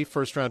 3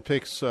 first-round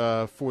picks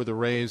for the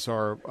Rays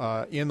are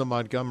in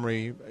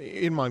Montgomery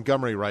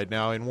right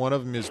now, and one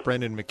of them is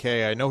Brendan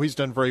McKay. I know he's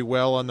done very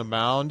well on the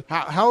mound.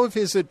 How have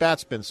his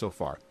at-bats been so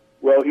far?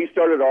 Well, he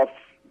started off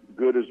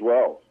good as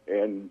well.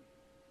 And,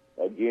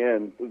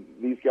 again,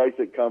 these guys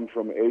that come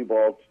from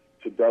A-ball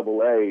to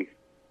Double-A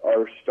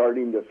are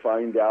starting to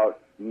find out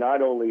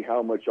not only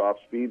how much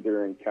off-speed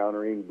they're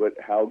encountering, but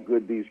how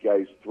good these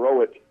guys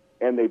throw it,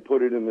 and they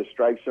put it in the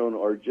strike zone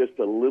or just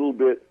a little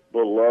bit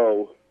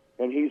below.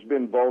 And he's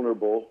been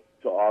vulnerable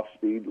to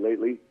off-speed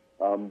lately.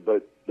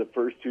 But the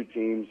first 2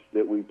 teams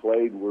that we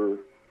played were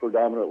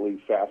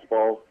predominantly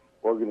fastball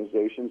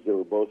organizations. They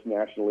were both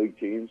National League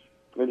teams.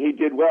 And he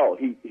did well.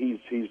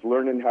 He's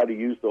learning how to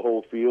use the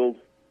whole field.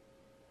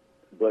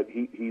 But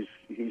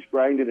he's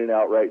grinding it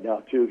out right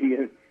now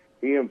too.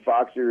 He and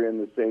Fox are in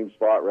the same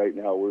spot right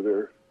now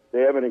where they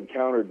haven't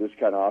encountered this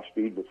kind of off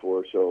speed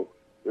before, so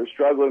they're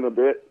struggling a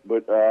bit.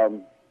 But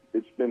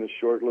it's been a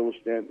short little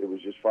stint. It was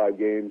just 5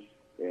 games,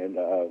 and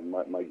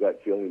my gut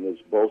feeling is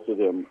both of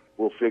them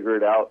will figure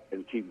it out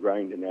and keep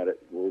grinding at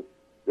it.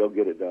 They'll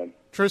get it done.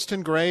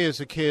 Tristan Gray is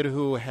a kid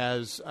who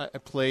has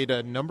played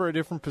a number of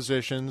different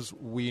positions.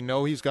 We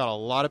know he's got a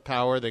lot of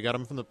power. They got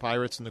him from the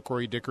Pirates in the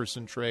Corey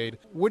Dickerson trade.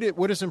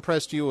 What has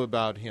impressed you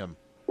about him?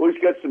 Well,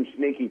 he's got some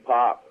sneaky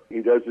pop.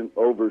 He doesn't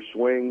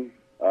overswing.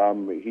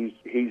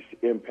 He's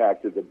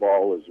impacted the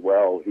ball as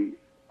well.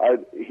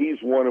 He's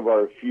one of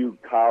our few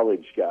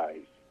college guys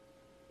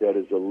that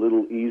is a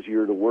little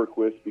easier to work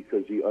with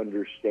because he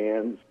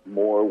understands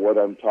more what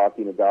I'm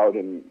talking about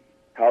and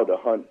how to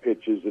hunt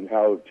pitches and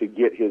how to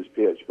get his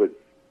pitch. But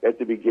at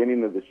the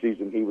beginning of the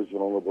season, he was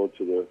vulnerable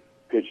to the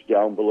pitch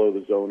down below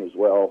the zone as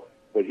well.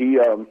 But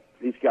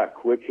he's got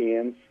quick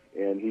hands,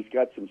 and he's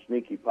got some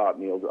sneaky pop,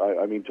 Neil.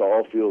 I mean, to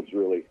all fields,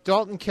 really.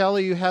 Dalton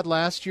Kelly, you had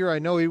last year. I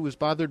know he was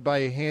bothered by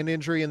a hand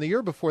injury, and the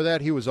year before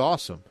that, he was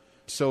awesome.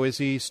 So is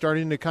he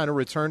starting to kind of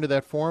return to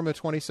that form of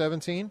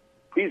 2017?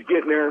 He's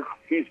getting there.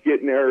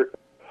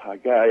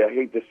 I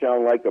hate to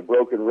sound like a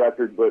broken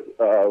record, but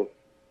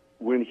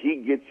when he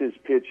gets his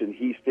pitch and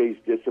he stays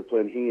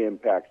disciplined, he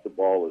impacts the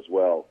ball as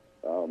well.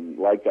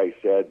 Like I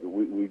said,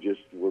 we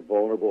just were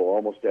vulnerable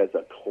almost as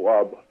a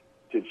club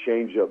to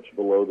changeups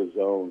below the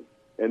zone.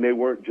 And they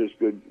weren't just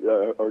good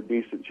or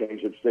decent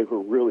changeups. They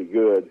were really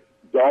good.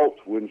 Dalt,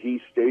 when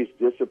he stays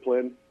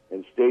disciplined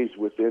and stays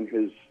within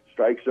his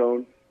strike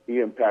zone, he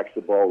impacts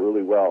the ball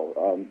really well.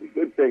 The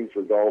good thing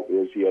for Dalt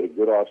is he had a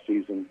good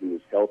offseason. He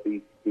was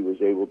healthy. He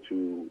was able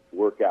to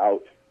work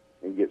out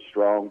and get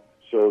strong.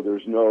 So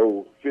there's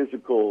no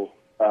physical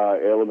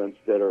elements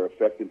that are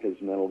affecting his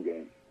mental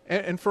game.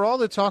 And for all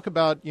the talk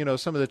about,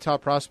 some of the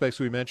top prospects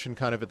we mentioned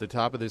kind of at the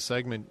top of this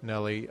segment,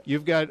 Nelly,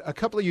 you've got a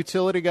couple of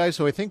utility guys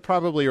who I think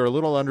probably are a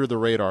little under the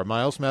radar.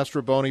 Miles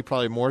Mastroboni,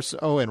 probably more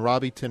so, and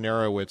Robbie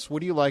Tenerowicz. What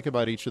do you like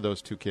about each of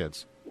those 2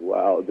 kids?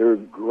 Wow, they're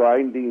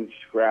grinding,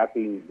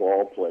 scrapping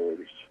ball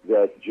players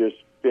that just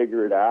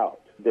figure it out.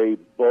 They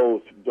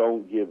both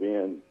don't give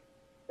in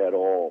at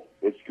all.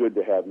 It's good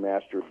to have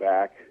Master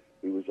back.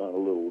 He was on a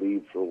little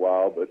leave for a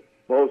while, but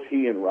both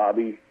he and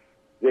Robbie,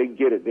 they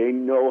get it. They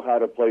know how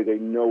to play. They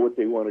know what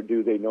they want to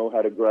do. They know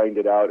how to grind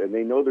it out, and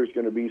they know there's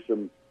going to be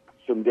some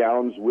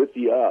downs with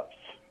the ups.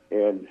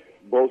 And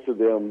both of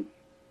them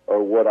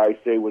are what I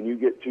say, when you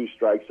get 2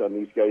 strikes on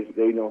these guys,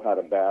 they know how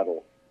to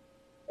battle.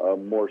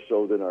 more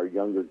so than our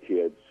younger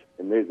kids.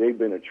 And they've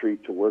been a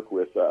treat to work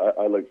with.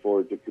 I look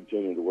forward to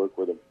continuing to work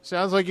with them.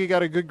 Sounds like you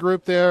got a good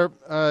group there.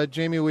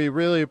 Jamie, we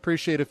really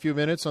appreciate a few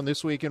minutes on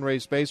This Week in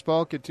Rays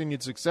Baseball.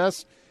 Continued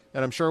success,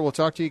 and I'm sure we'll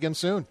talk to you again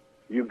soon.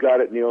 You got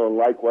it, Neil, and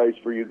likewise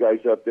for you guys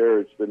up there.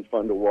 It's been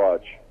fun to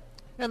watch.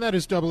 And that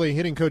is Double-A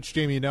hitting coach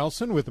Jamie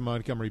Nelson with the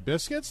Montgomery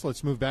Biscuits.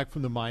 Let's move back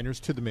from the minors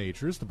to the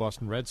majors. The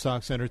Boston Red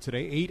Sox enter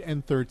today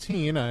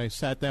 8-13. I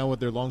sat down with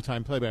their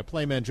longtime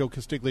play-by-play man Joe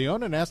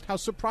Castiglione and asked how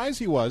surprised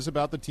he was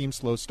about the team's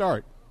slow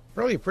start.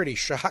 Really pretty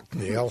shocked,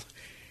 Neil,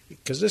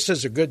 because this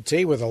is a good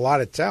team with a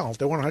lot of talent.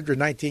 They won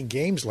 119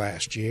 games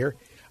last year.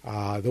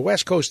 The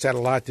West Coast had a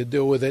lot to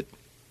do with it,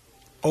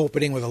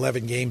 opening with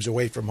 11 games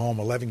away from home,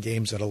 11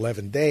 games in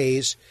 11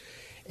 days.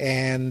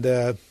 And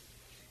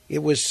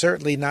it was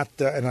certainly not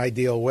an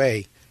ideal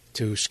way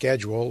to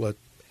schedule.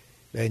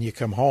 Then you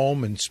come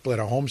home and split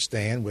a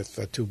homestand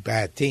with two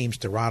bad teams,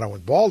 Toronto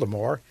and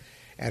Baltimore.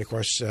 And, of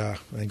course,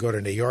 then go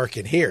to New York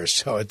and here,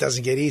 so it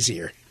doesn't get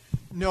easier.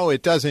 No,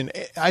 it doesn't.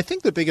 I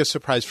think the biggest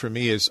surprise for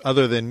me is,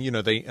 other than,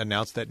 they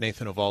announced that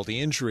Nathan Eovaldi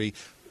injury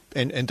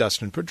and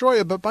Dustin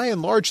Pedroia, but by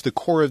and large, the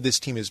core of this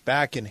team is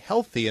back and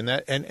healthy, and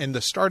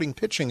the starting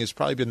pitching has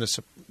probably been,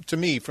 to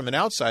me, from an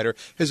outsider,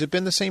 has it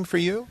been the same for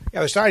you?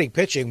 Yeah, the starting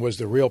pitching was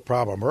the real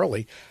problem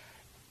early.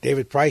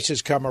 David Price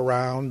has come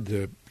around.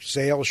 The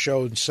Sales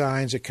showed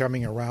signs of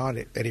coming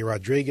around. Eddie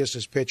Rodriguez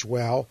has pitched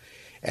well.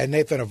 And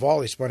Nathan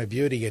Eovaldi spun a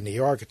beauty in New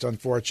York. It's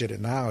unfortunate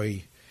now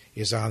he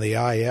is on the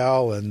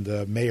IL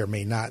and may or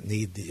may not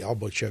need the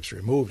elbow chips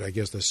removed. I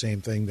guess the same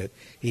thing that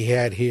he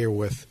had here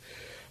with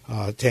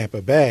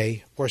Tampa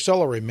Bay.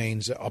 Porcello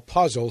remains a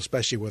puzzle,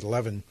 especially with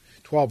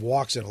 12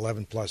 walks in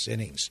 11-plus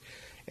innings.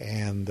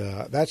 And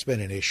that's been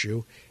an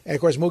issue. And,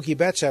 of course, Mookie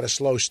Betts had a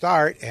slow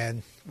start.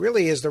 And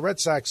really, as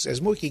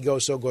Mookie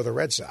goes, so go the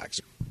Red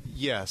Sox.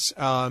 Yes.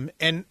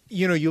 And,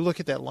 you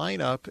look at that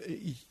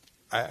lineup,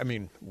 I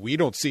mean, we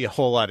don't see a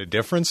whole lot of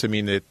difference. I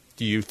mean,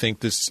 do you think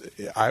this,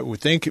 I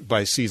would think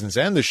by season's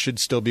end, this should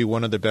still be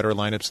one of the better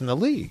lineups in the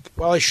league?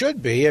 Well, it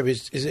should be.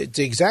 It's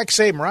the exact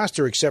same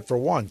roster except for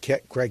one,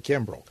 Craig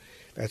Kimbrell.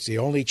 That's the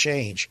only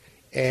change.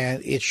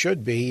 And it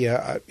should be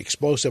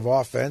explosive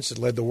offense that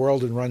led the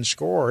world in runs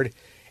scored.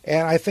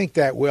 And I think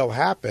that will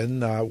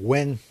happen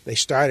when they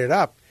start it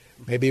up.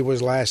 Maybe it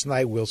was last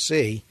night. We'll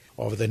see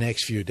over the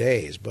next few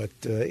days. But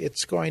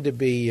it's going to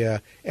be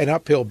an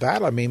uphill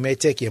battle. I mean, it may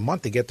take you a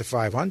month to get to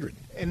 500.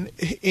 And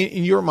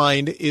in your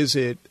mind, is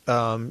it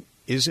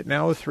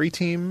now a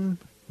three-team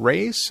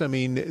race? I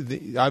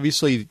mean,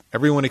 obviously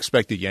everyone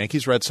expected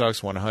Yankees, Red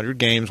Sox won 100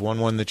 games. One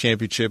won the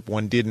championship,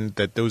 one didn't,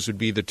 that those would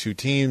be the two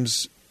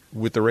teams.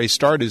 With the race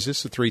start, is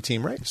this a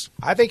three-team race?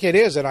 I think it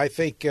is, and I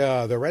think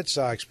the Red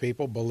Sox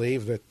people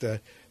believe that the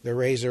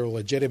Rays are a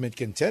legitimate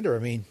contender. I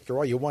mean, after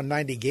all, you won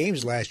 90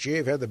 games last year.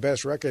 You've had the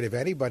best record of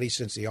anybody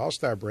since the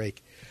All-Star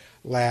break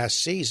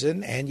last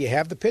season, and you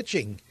have the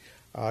pitching.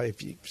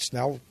 If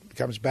Snell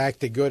comes back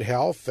to good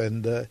health,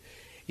 and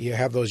you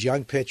have those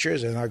young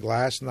pitchers, and our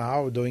Glass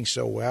now doing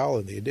so well,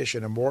 and the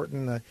addition of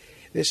Morton,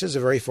 this is a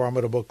very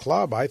formidable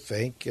club, I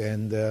think,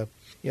 and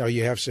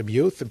you have some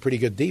youth and pretty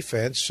good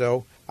defense,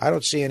 so I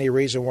don't see any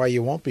reason why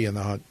you won't be in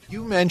the hunt.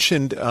 You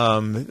mentioned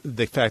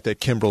the fact that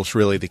Kimbrell's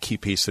really the key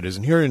piece that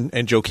isn't here,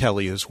 and Joe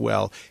Kelly as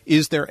well.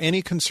 Is there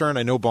any concern?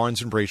 I know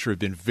Barnes and Brasher have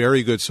been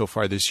very good so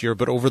far this year,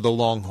 but over the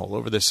long haul,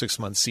 over the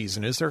 6-month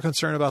season, is there a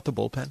concern about the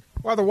bullpen?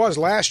 Well, there was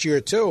last year,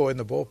 too, and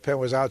the bullpen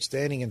was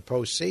outstanding in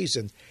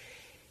postseason.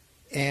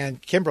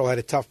 And Kimbrell had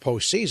a tough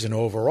postseason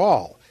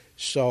overall.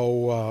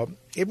 So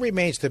it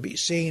remains to be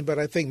seen, but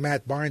I think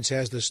Matt Barnes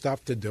has the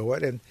stuff to do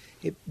it. And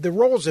the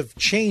roles have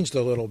changed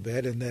a little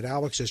bit, and that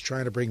Alex is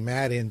trying to bring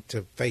Matt in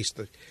to face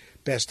the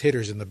best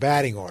hitters in the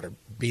batting order,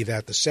 be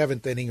that the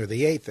 7th inning or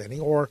the 8th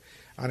inning, or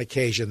on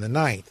occasion the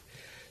 9th.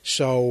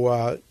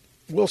 So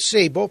we'll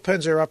see.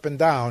 Bullpens are up and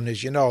down.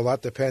 As you know, a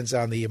lot depends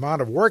on the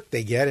amount of work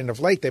they get, and of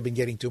late they've been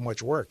getting too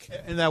much work.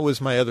 And that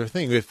was my other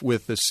thing.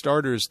 With the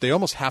starters, they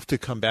almost have to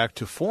come back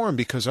to form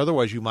because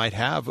otherwise you might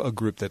have a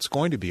group that's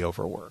going to be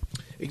overworked.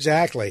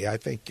 Exactly. I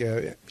think,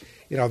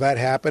 that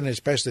happened,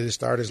 especially the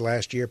starters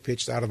last year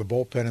pitched out of the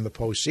bullpen in the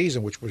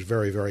postseason, which was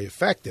very, very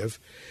effective.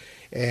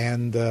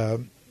 And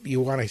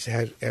you want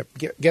to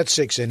get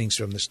 6 innings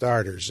from the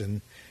starters,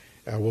 and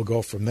we'll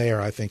go from there.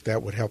 I think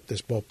that would help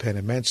this bullpen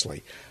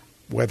immensely.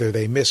 Whether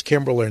they miss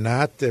Kimbrell or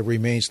not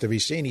remains to be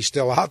seen. He's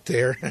still out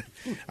there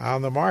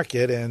on the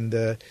market,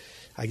 and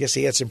I guess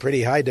he had some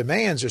pretty high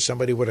demands or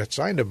somebody would have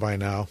signed him by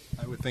now.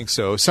 I would think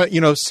so. So,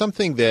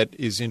 something that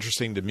is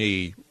interesting to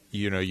me,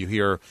 you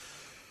hear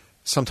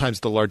sometimes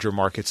the larger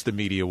markets, the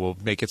media will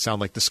make it sound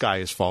like the sky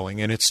is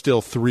falling, and it's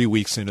still 3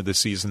 weeks into the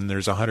season.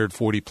 There's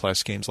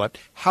 140-plus games left.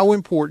 How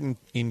important,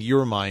 in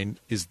your mind,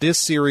 is this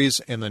series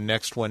and the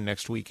next one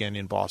next weekend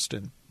in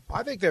Boston?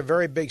 I think they're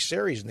very big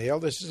series, Neil.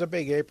 This is a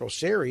big April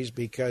series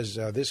because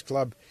this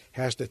club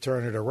has to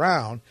turn it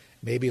around.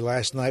 Maybe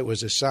last night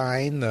was a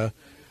sign.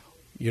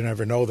 You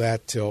never know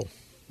that till,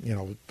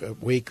 a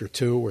week or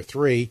 2 or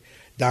 3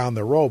 down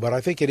the road. But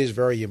I think it is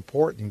very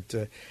important,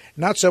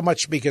 not so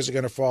much because they're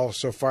going to fall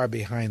so far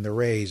behind the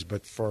Rays,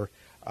 but for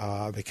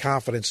the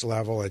confidence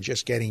level and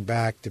just getting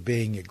back to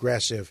being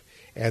aggressive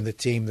and the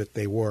team that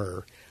they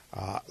were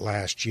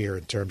last year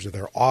in terms of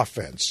their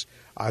offense.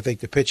 I think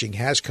the pitching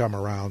has come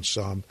around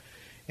some,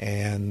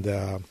 and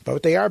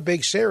but they are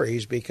big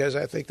series because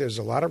I think there's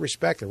a lot of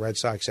respect the Red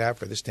Sox have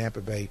for this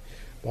Tampa Bay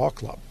ball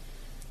club.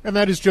 And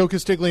that is Joe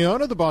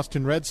Castiglione of the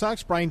Boston Red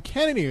Sox. Brian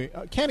Kenny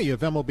of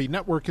MLB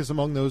Network is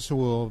among those who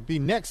will be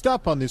next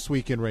up on This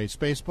Week in Rays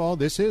Baseball.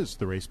 This is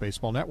the Rays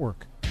Baseball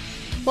Network.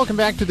 Welcome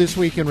back to This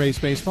Week in Rays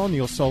Baseball.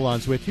 Neil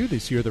Solondz with you.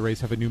 This year the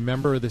Rays have a new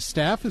member of the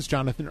staff as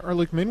Jonathan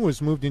Ehrlichman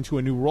was moved into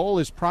a new role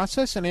as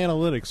process and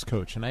analytics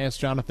coach. And I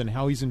asked Jonathan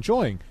how he's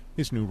enjoying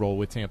his new role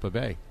with Tampa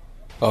Bay.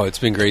 Oh, it's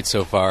been great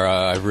so far.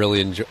 I've really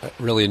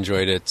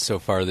enjoyed it so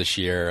far this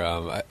year.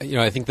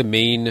 I think the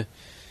main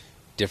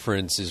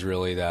difference is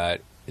really that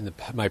in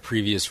my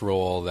previous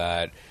role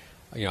that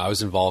I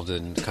was involved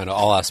in kind of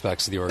all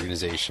aspects of the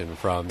organization,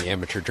 from the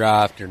amateur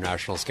draft,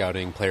 international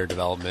scouting, player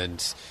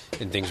development,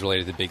 and things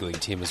related to the big league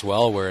team as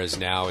well, whereas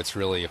now it's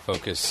really a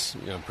focus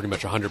pretty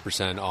much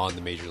 100% on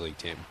the major league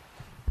team.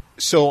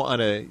 So on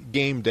a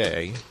game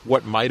day,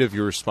 what might have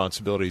your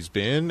responsibilities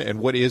been, and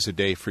what is a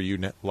day for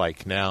you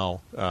like now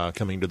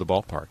coming to the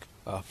ballpark?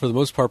 For the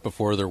most part,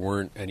 before there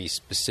weren't any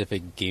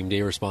specific game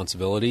day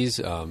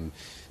responsibilities.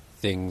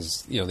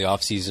 Things, the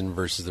off season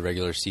versus the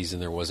regular season,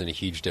 there wasn't a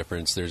huge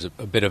difference. There's a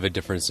bit of a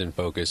difference in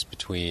focus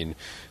between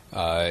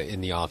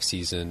in the off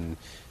season.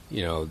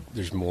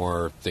 There's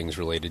more things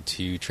related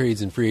to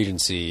trades and free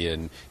agency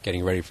and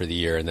getting ready for the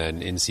year, and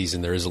then in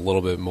season there is a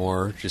little bit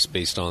more just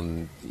based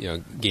on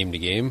game to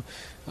game.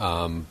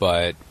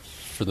 But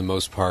for the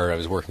most part, I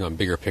was working on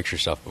bigger picture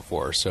stuff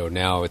before. So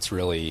now it's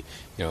really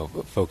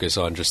focus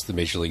on just the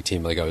major league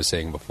team, like I was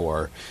saying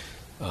before.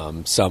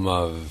 Some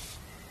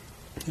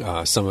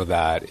of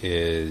that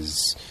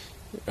is,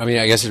 I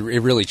guess it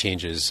really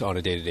changes on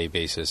a day-to-day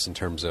basis in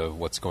terms of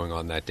what's going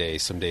on that day.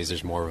 Some days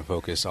there's more of a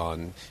focus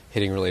on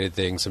hitting-related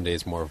things. Some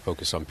days more of a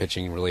focus on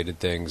pitching-related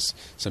things.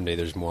 Some days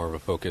there's more of a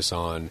focus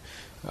on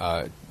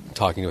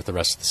talking with the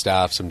rest of the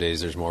staff. Some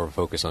days there's more of a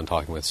focus on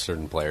talking with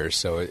certain players.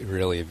 So it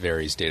really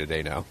varies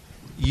day-to-day now.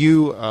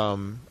 You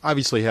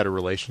obviously had a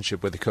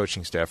relationship with the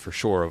coaching staff for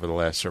sure over the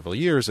last several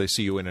years. I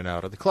see you in and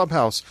out of the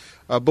clubhouse.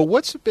 But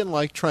what's it been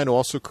like trying to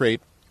also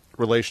create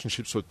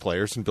relationships with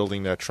players and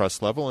building that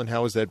trust level, and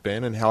how has that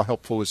been, and how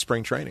helpful was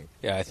spring training?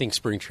 Yeah, I think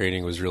spring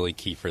training was really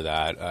key for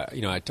that.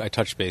 I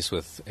touched base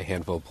with a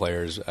handful of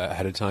players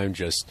ahead of time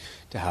just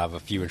to have a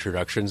few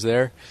introductions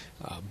there.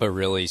 But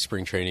really,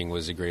 spring training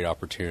was a great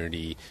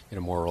opportunity in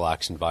a more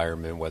relaxed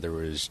environment, whether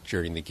it was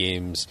during the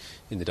games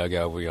in the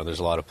dugout. There's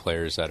a lot of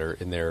players that are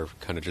in there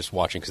kind of just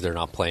watching because they're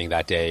not playing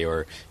that day,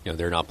 or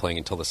they're not playing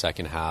until the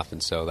second half,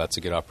 and so that's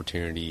a good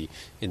opportunity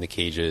in the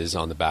cages,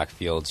 on the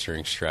backfields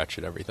during stretch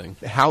and everything.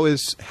 How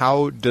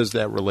does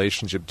that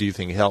relationship, do you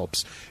think,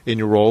 helps in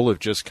your role of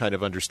just kind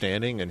of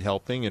understanding and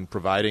helping and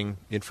providing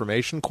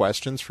information,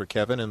 questions for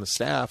Kevin and the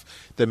staff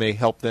that may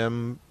help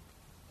them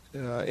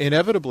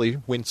inevitably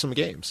win some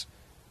games?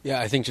 Yeah,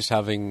 I think just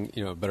having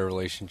a better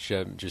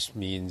relationship just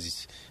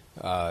means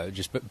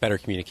just better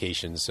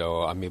communication.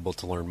 So I'm able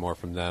to learn more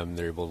from them;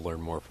 they're able to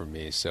learn more from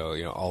me. So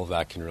all of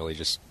that can really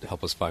just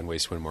help us find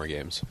ways to win more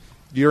games.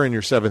 You're in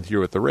your 7th year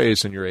with the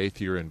Rays and your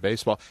 8th year in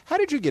baseball. How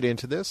did you get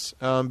into this?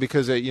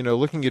 Because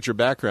looking at your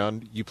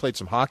background, you played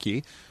some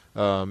hockey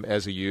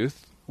as a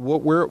youth.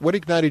 What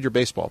ignited your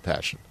baseball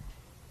passion?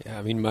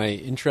 Yeah, my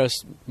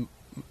interest.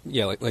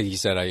 Yeah, like you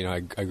said, I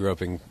grew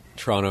up in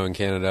Toronto in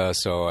Canada,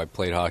 so I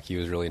played hockey,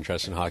 was really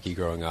interested in hockey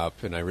growing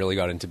up, and I really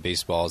got into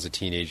baseball as a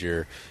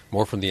teenager,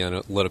 more from the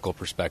analytical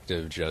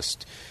perspective,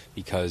 just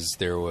because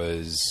there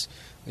was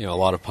a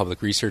lot of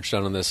public research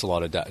done on this, a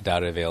lot of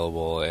data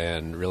available,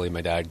 and really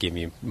my dad gave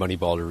me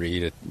Moneyball to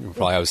read.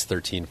 Probably I was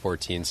 13,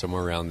 14,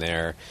 somewhere around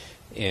there,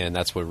 and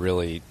that's what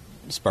really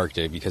sparked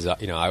it, because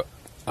I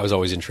was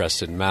always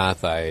interested in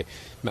math.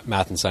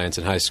 Math and science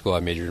in high school. I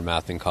majored in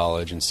math in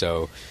college, and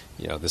so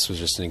this was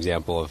just an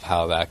example of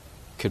how that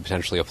could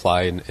potentially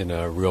apply in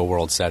a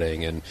real-world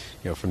setting. And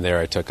from there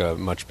I took a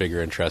much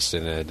bigger interest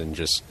in it, and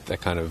just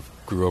that kind of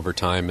grew over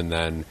time, and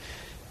then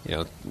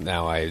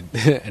now I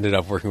ended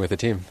up working with a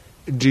team.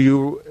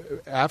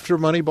 After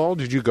Moneyball,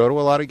 did you go to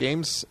a lot of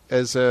games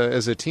as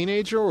a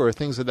teenager or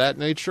things of that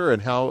nature?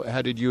 And how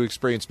did you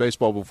experience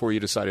baseball before you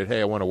decided,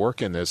 hey, I want to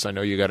work in this? I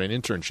know you got an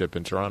internship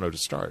in Toronto to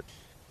start.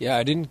 Yeah,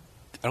 I don't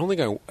think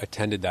I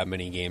attended that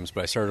many games,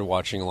 but I started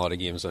watching a lot of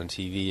games on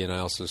TV, and I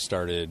also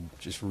started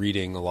just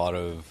reading a lot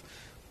of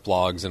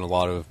blogs and a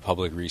lot of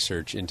public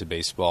research into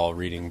baseball,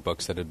 reading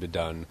books that had been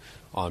done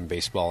on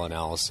baseball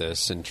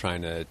analysis, and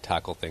trying to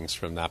tackle things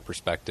from that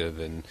perspective,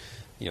 and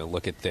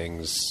look at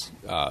things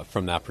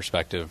from that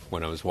perspective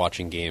when I was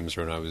watching games,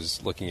 or when I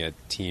was looking at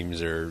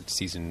teams or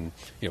season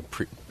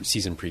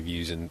season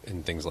previews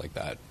and things like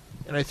that.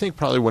 And I think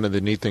probably one of the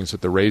neat things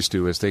that the Rays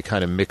do is they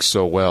kind of mix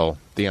so well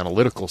the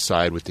analytical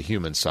side with the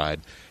human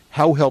side.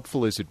 How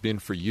helpful has it been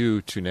for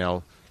you to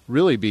now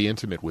really be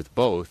intimate with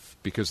both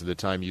because of the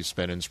time you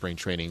spent in spring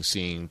training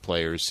seeing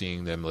players,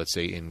 seeing them, let's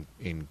say,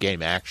 in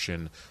game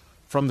action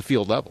from the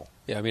field level.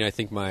 Yeah, I mean, I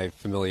think my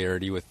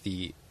familiarity with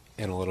the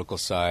analytical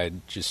side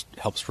just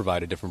helps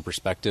provide a different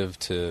perspective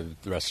to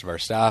the rest of our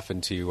staff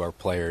and to our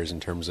players in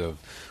terms of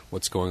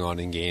what's going on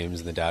in games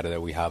and the data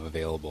that we have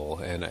available.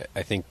 And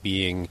I think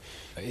being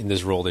in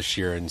this role this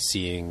year and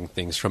seeing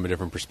things from a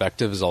different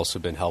perspective has also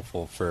been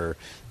helpful for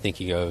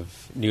thinking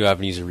of new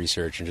avenues of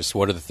research and just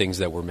what are the things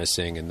that we're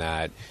missing and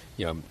that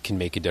can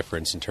make a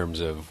difference in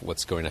terms of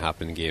what's going to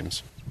happen in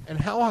games. And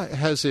how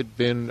has it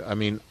been? I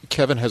mean,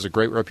 Kevin has a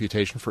great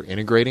reputation for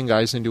integrating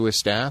guys into his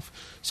staff.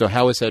 So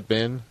how has that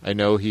been? I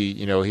know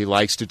he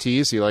likes to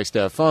tease, he likes to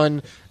have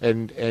fun,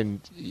 and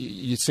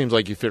it seems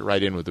like you fit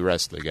right in with the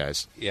rest of the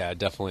guys. Yeah,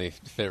 definitely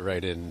fit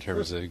right in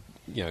terms of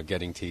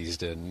getting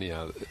teased and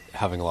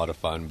having a lot of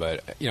fun.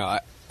 But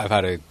I've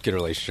had a good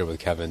relationship with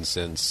Kevin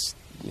since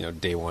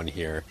day one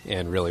here,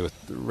 and really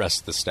with the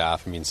rest of the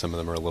staff. I mean, some of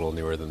them are a little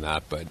newer than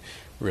that, but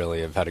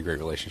really I've had a great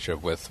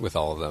relationship with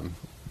all of them.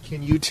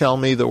 Can you tell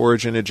me the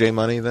origin of J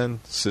Money then?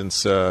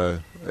 Since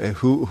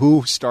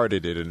who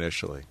started it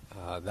initially?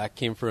 That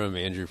came from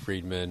Andrew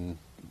Friedman.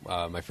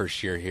 My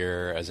first year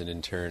here as an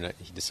intern,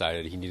 he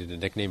decided he needed a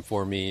nickname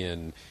for me,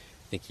 and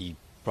I think he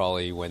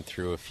probably went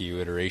through a few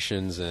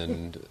iterations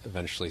and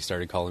eventually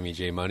started calling me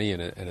J Money,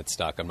 and it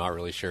stuck. I'm not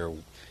really sure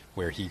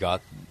where he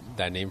got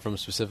that name from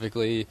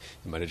specifically. It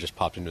might have just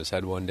popped into his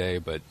head one day,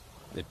 but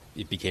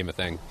it became a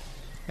thing.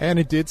 And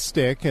it did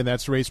stick, and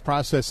that's race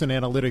process and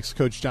analytics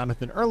coach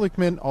Jonathan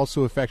Ehrlichman,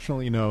 also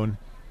affectionately known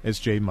as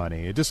J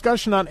Money. A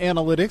discussion on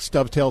analytics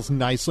dovetails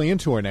nicely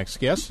into our next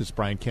guest. It's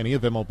Brian Kenny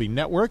of MLB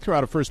Network. Threw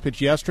out a first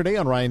pitch yesterday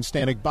on Ryan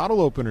Stanek Bottle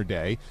Opener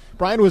Day.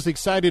 Brian was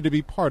excited to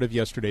be part of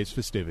yesterday's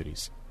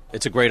festivities.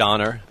 It's a great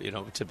honor,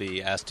 to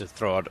be asked to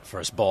throw out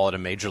first ball at a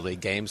major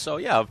league game. So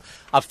yeah,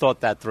 I've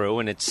thought that through,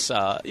 and it's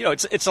a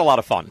lot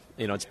of fun.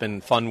 It's been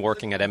fun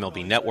working at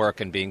MLB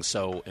Network and being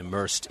so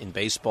immersed in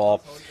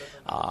baseball.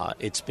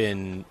 It's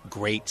been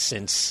great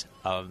since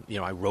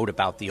I wrote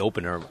about the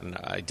opener, and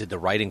I did the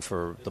writing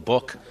for the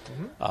book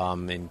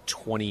in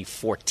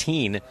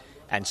 2014,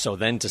 and so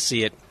then to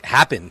see it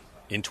happen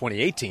in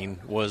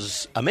 2018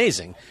 was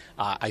amazing.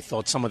 I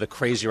thought some of the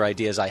crazier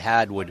ideas I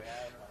had would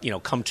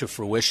come to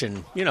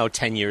fruition,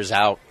 10 years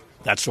out,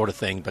 that sort of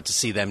thing. But to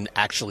see them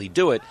actually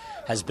do it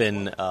has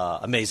been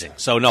amazing.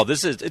 So no,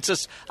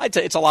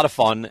 it's a lot of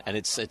fun, and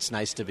it's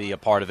nice to be a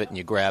part of it, and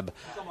you grab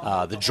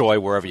the joy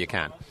wherever you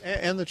can.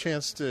 And the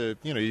chance to,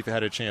 you've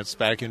had a chance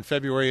back in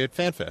February at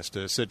FanFest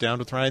to sit down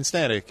with Ryan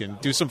Stanek and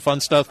do some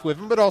fun stuff with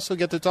him, but also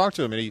get to talk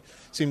to him, and he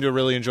seemed to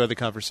really enjoy the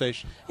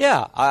conversation.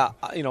 Yeah,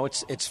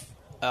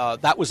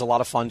 that was a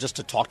lot of fun just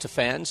to talk to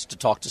fans, to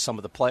talk to some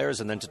of the players,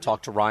 and then to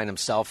talk to Ryan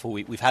himself, who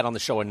we've had on the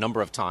show a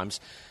number of times,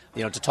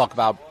 to talk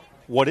about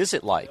what is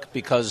it like,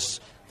 because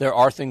there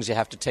are things you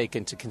have to take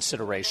into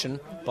consideration,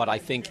 but I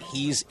think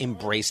he's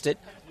embraced it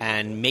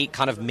and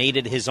made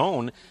it his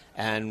own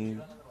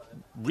and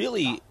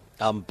really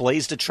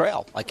blazed a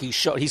trail. Like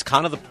he's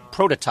kind of the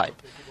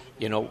prototype.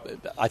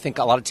 I think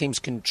a lot of teams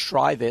can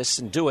try this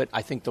and do it.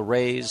 I think the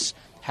Rays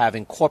have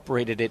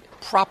incorporated it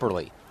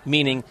properly,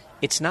 meaning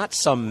it's not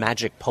some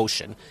magic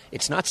potion.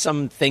 It's not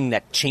something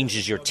that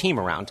changes your team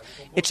around.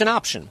 It's an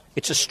option.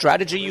 It's a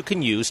strategy you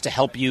can use to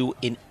help you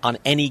on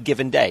any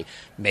given day.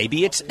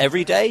 Maybe it's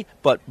every day,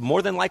 but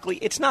more than likely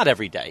it's not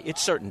every day.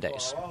 It's certain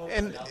days.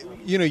 And,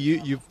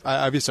 you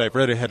obviously I've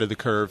read Ahead of the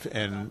Curve,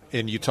 and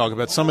you talk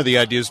about some of the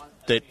ideas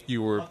that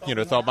you were,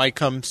 thought might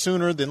come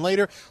sooner than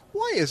later.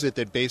 Why is it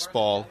that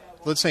baseball,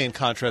 let's say in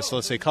contrast,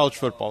 let's say college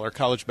football or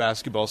college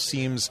basketball,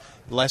 seems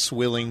less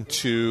willing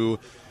to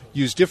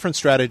use different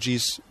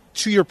strategies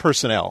to your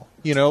personnel?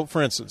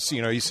 For instance,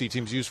 you see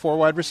teams use 4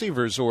 wide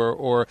receivers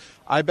or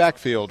I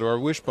backfield or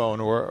wishbone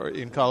or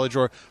in college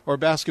or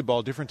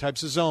basketball, different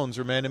types of zones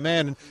or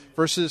man-to-man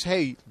versus,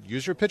 hey,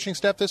 use your pitching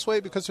staff this way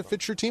because it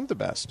fits your team the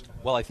best.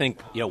 Well, I think,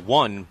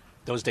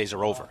 those days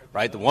are over,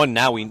 right?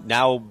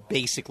 Now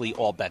basically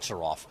all bets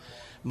are off.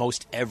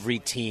 Most every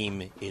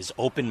team is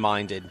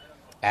open-minded,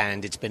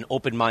 and it's been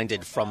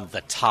open-minded from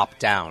the top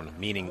down,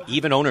 meaning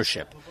even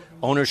ownership,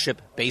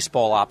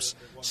 baseball ops.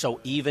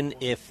 So even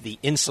if the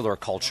insular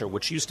culture,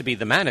 which used to be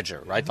the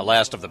manager, right, the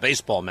last of the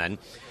baseball men,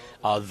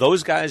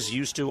 those guys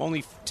used to,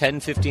 only 10,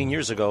 15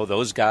 years ago,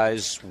 those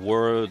guys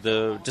were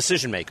the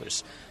decision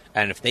makers.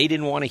 And if they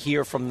didn't want to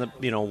hear from the,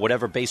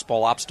 whatever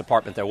baseball ops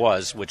department there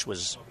was, which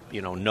was,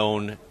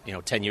 known,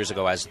 10 years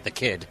ago as the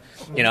kid,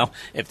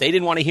 if they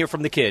didn't want to hear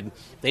from the kid,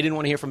 they didn't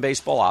want to hear from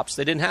baseball ops,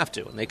 they didn't have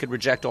to, and they could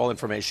reject all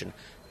information.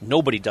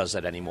 Nobody does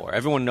that anymore.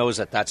 Everyone knows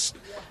that that's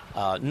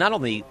not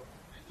only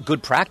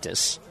good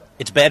practice,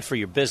 it's bad for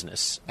your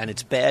business, and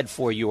it's bad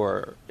for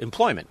your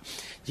employment.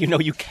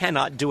 You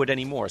cannot do it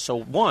anymore. So,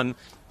 one,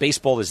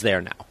 baseball is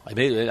there now.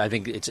 I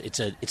think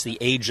it's the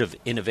age of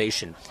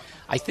innovation.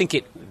 I think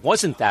it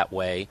wasn't that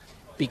way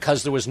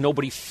because there was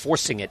nobody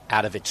forcing it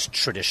out of its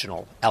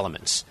traditional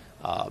elements.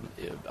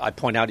 I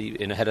point out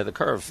in Ahead of the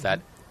Curve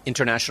that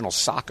international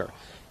soccer,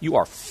 you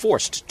are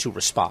forced to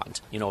respond.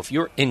 If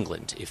you're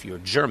England, if you're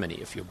Germany,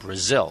 if you're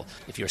Brazil,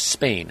 if you're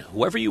Spain,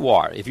 whoever you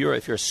are, if you're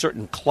a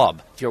certain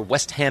club, if you're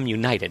West Ham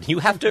United, you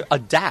have to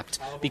adapt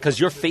because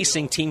you're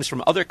facing teams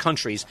from other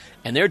countries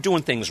and they're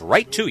doing things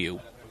right to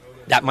you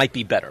that might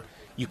be better.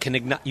 You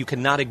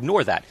cannot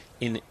ignore that.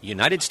 In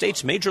United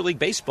States Major League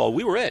Baseball,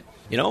 we were it.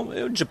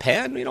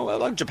 Japan,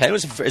 Japan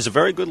is a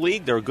very good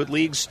league. There are good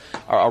leagues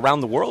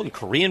around the world in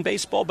Korean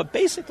baseball, but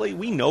basically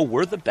we know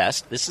we're the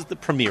best. This is the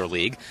Premier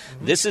League.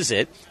 This is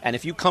it. And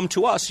if you come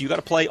to us, you got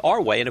to play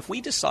our way. And if we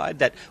decide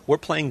that we're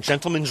playing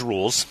gentlemen's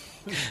rules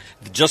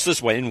just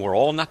this way, and we're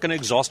all not going to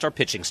exhaust our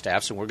pitching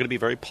staffs, and we're going to be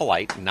very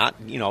polite, not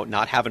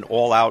have an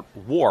all-out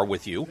war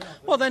with you,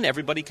 well, then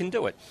everybody can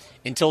do it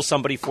until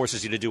somebody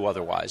forces you to do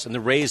otherwise. And the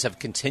Rays have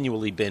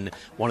continually been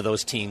one of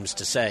those teams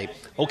to say,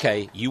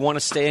 okay, you want to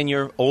stay in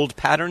your old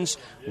patterns?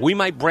 We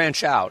might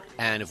branch out,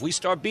 and if we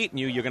start beating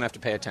you, you're going to have to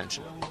pay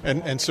attention.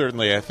 And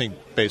certainly I think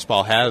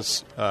baseball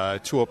has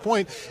to a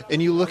point.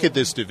 And you look at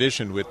this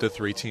division with the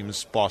three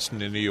teams,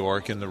 Boston and New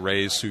York, and the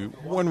Rays, who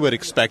one would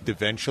expect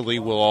eventually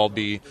will all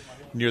be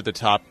near the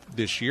top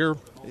this year.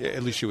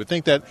 At least you would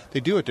think that. They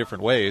do it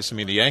different ways. I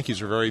mean, the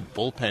Yankees are very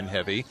bullpen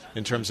heavy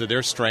in terms of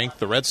their strength.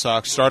 The Red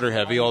Sox starter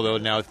heavy, although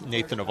now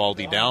Nathan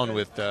Eovaldi down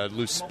with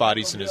loose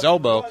bodies in his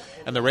elbow.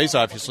 And the Rays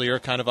obviously are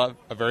kind of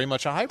a very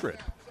much a hybrid.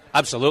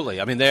 Absolutely.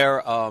 I mean, their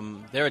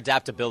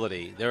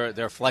adaptability,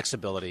 their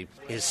flexibility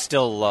is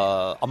still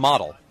a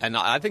model, and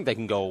I think they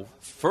can go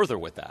further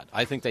with that.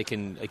 I think they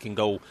can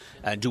go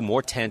and do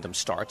more tandem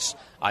starts.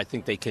 I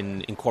think they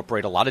can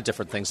incorporate a lot of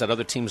different things that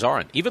other teams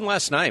aren't. Even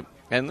last night,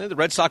 and the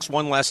Red Sox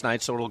won last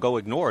night, so it'll go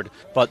ignored.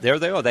 But there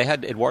they are. They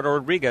had Eduardo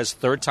Rodriguez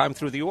third time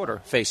through the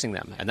order facing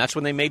them, and that's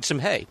when they made some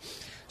hay.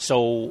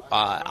 So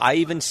I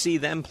even see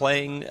them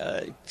playing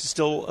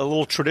still a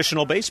little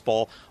traditional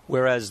baseball,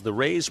 whereas the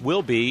Rays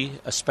will be,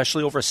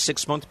 especially over a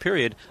 6-month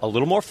period, a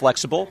little more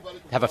flexible,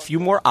 have a few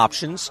more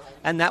options,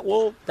 and that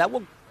will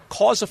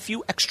cause a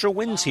few extra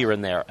wins here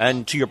and there.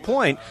 And to your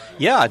point,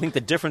 yeah, I think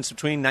the difference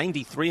between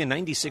 93 and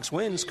 96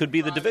 wins could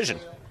be the division.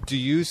 Do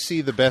you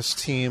see the best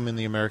team in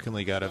the American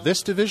League out of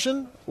this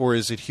division, or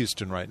is it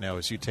Houston right now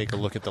as you take a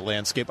look at the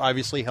landscape?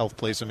 Obviously, health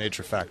plays a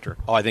major factor.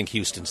 Oh, I think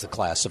Houston's the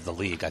class of the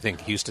league. I think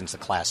Houston's the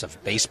class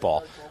of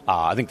baseball.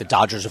 I think the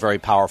Dodgers are very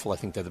powerful. I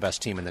think they're the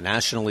best team in the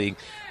National League.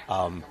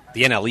 The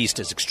NL East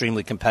is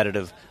extremely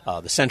competitive.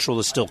 The Central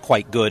is still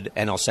quite good,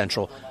 NL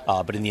Central.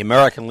 But in the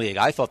American League,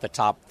 I thought the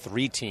top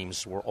 3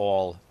 teams were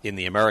all in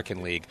the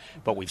American League.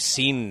 But we've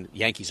seen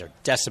Yankees are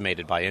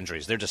decimated by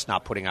injuries. They're just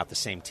not putting out the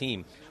same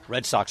team.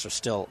 Red Sox are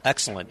still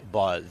excellent,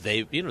 but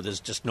there's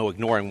just no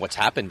ignoring what's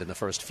happened in the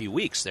first few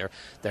weeks.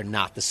 They're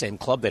not the same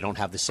club. They don't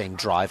have the same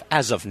drive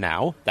as of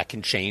now. That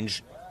can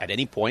change at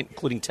any point,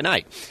 including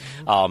tonight.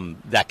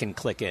 That can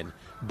click in.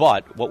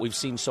 But what we've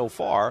seen so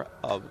far,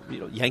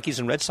 Yankees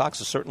and Red Sox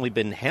have certainly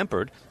been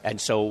hampered,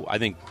 and so I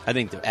think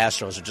the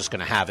Astros are just going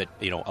to have it,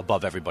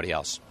 above everybody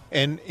else.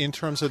 And in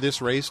terms of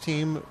this Rays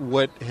team,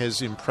 what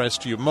has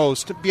impressed you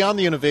most, beyond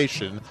the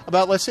innovation,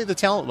 about, let's say, the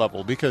talent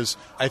level? Because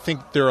I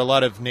think there are a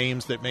lot of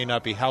names that may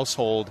not be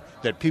household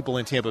that people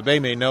in Tampa Bay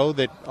may know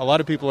that a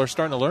lot of people are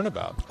starting to learn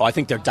about. Oh, I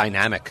think they're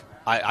dynamic.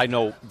 I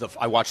know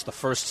I watched the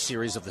first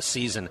series of the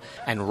season,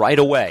 and right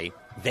away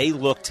they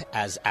looked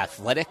as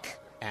athletic,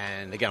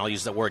 and again, I'll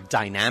use the word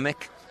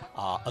dynamic,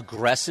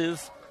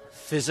 aggressive,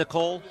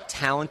 physical,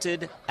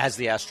 talented as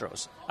the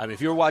Astros. I mean,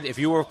 if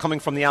you were coming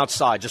from the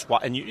outside,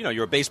 and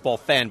you're a baseball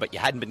fan, but you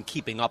hadn't been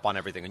keeping up on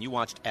everything, and you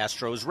watched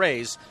Astros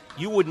Rays,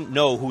 you wouldn't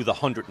know who the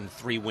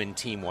 103-win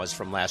team was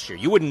from last year.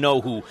 You wouldn't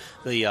know who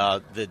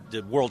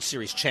the World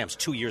Series champs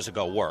 2 years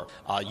ago were.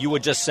 You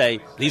would just say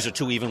these are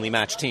 2 evenly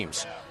matched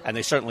teams, and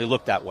they certainly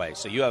look that way.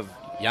 So you have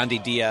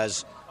Yandy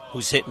Diaz,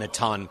 who's hitting a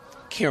ton.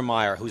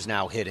 Kiermaier, who's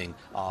now hitting.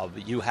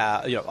 You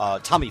have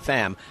Tommy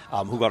Pham,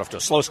 who got off to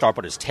a slow start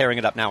but is tearing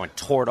it up now and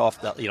tore it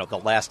off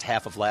the last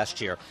half of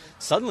last year.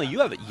 Suddenly you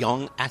have a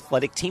young,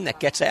 athletic team that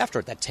gets after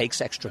it, that takes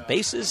extra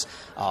bases,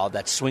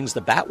 that swings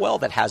the bat well,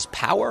 that has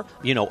power,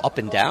 up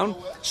and down.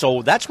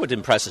 So that's what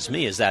impresses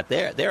me is that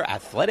they're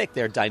athletic,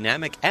 they're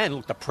dynamic, and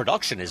look, the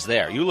production is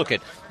there. You look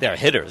at their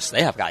hitters;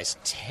 they have guys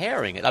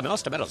tearing it. I mean,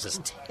 Austin Meadows is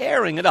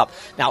tearing it up.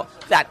 Now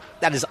that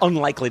is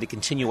unlikely to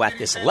continue at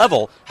this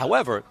level.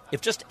 However,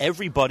 if just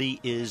everybody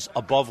is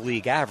above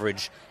league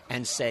average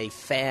and say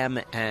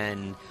Pham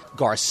and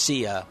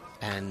Garcia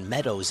and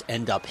Meadows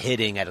end up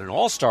hitting at an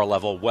all-star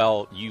level,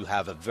 well, you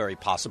have a very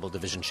possible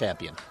division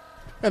champion.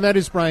 And that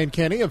is Brian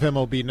Kenny of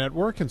MLB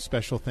Network, and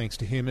special thanks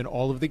to him and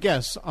all of the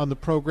guests on the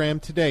program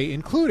today,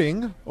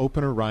 including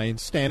opener Ryan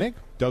Stanek,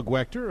 Doug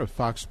Wechter of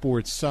Fox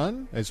Sports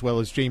Sun, as well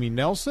as Jamie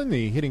Nelson,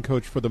 the hitting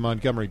coach for the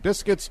Montgomery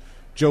Biscuits,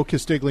 Joe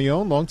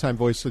Castiglione, longtime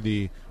voice of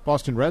the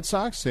Boston Red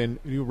Sox,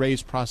 and new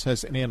Rays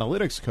process and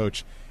analytics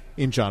coach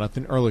in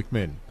Jonathan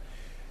Ehrlichman.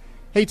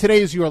 Hey,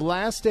 today is your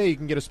last day. You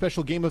can get a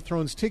special Game of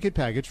Thrones ticket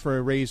package for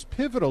a Rays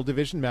pivotal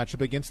division matchup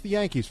against the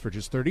Yankees for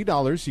just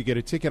 $30. You get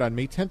a ticket on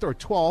May 10th or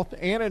 12th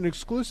and an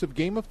exclusive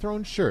Game of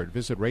Thrones shirt.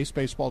 Visit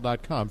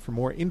racebaseball.com for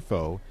more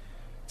info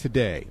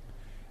today.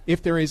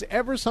 If there is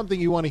ever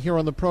something you want to hear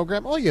on the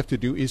program, all you have to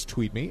do is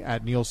tweet me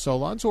at Neil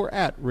Solondz or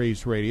at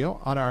Rays Radio.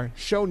 On our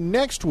show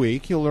next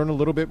week, you'll learn a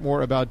little bit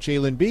more about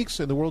Jalen Beeks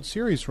and the World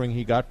Series ring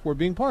he got for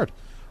being part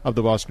of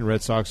the Boston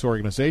Red Sox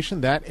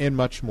organization. That and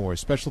much more.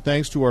 Special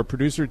thanks to our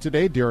producer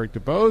today, Derek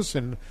DeBose,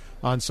 and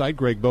on-site,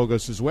 Greg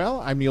Bogos as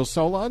well. I'm Neil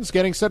Solondz,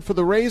 getting set for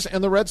the Rays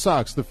and the Red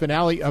Sox, the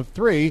finale of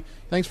 3.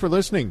 Thanks for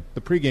listening.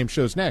 The pregame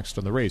show's next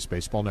on the Rays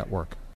Baseball Network.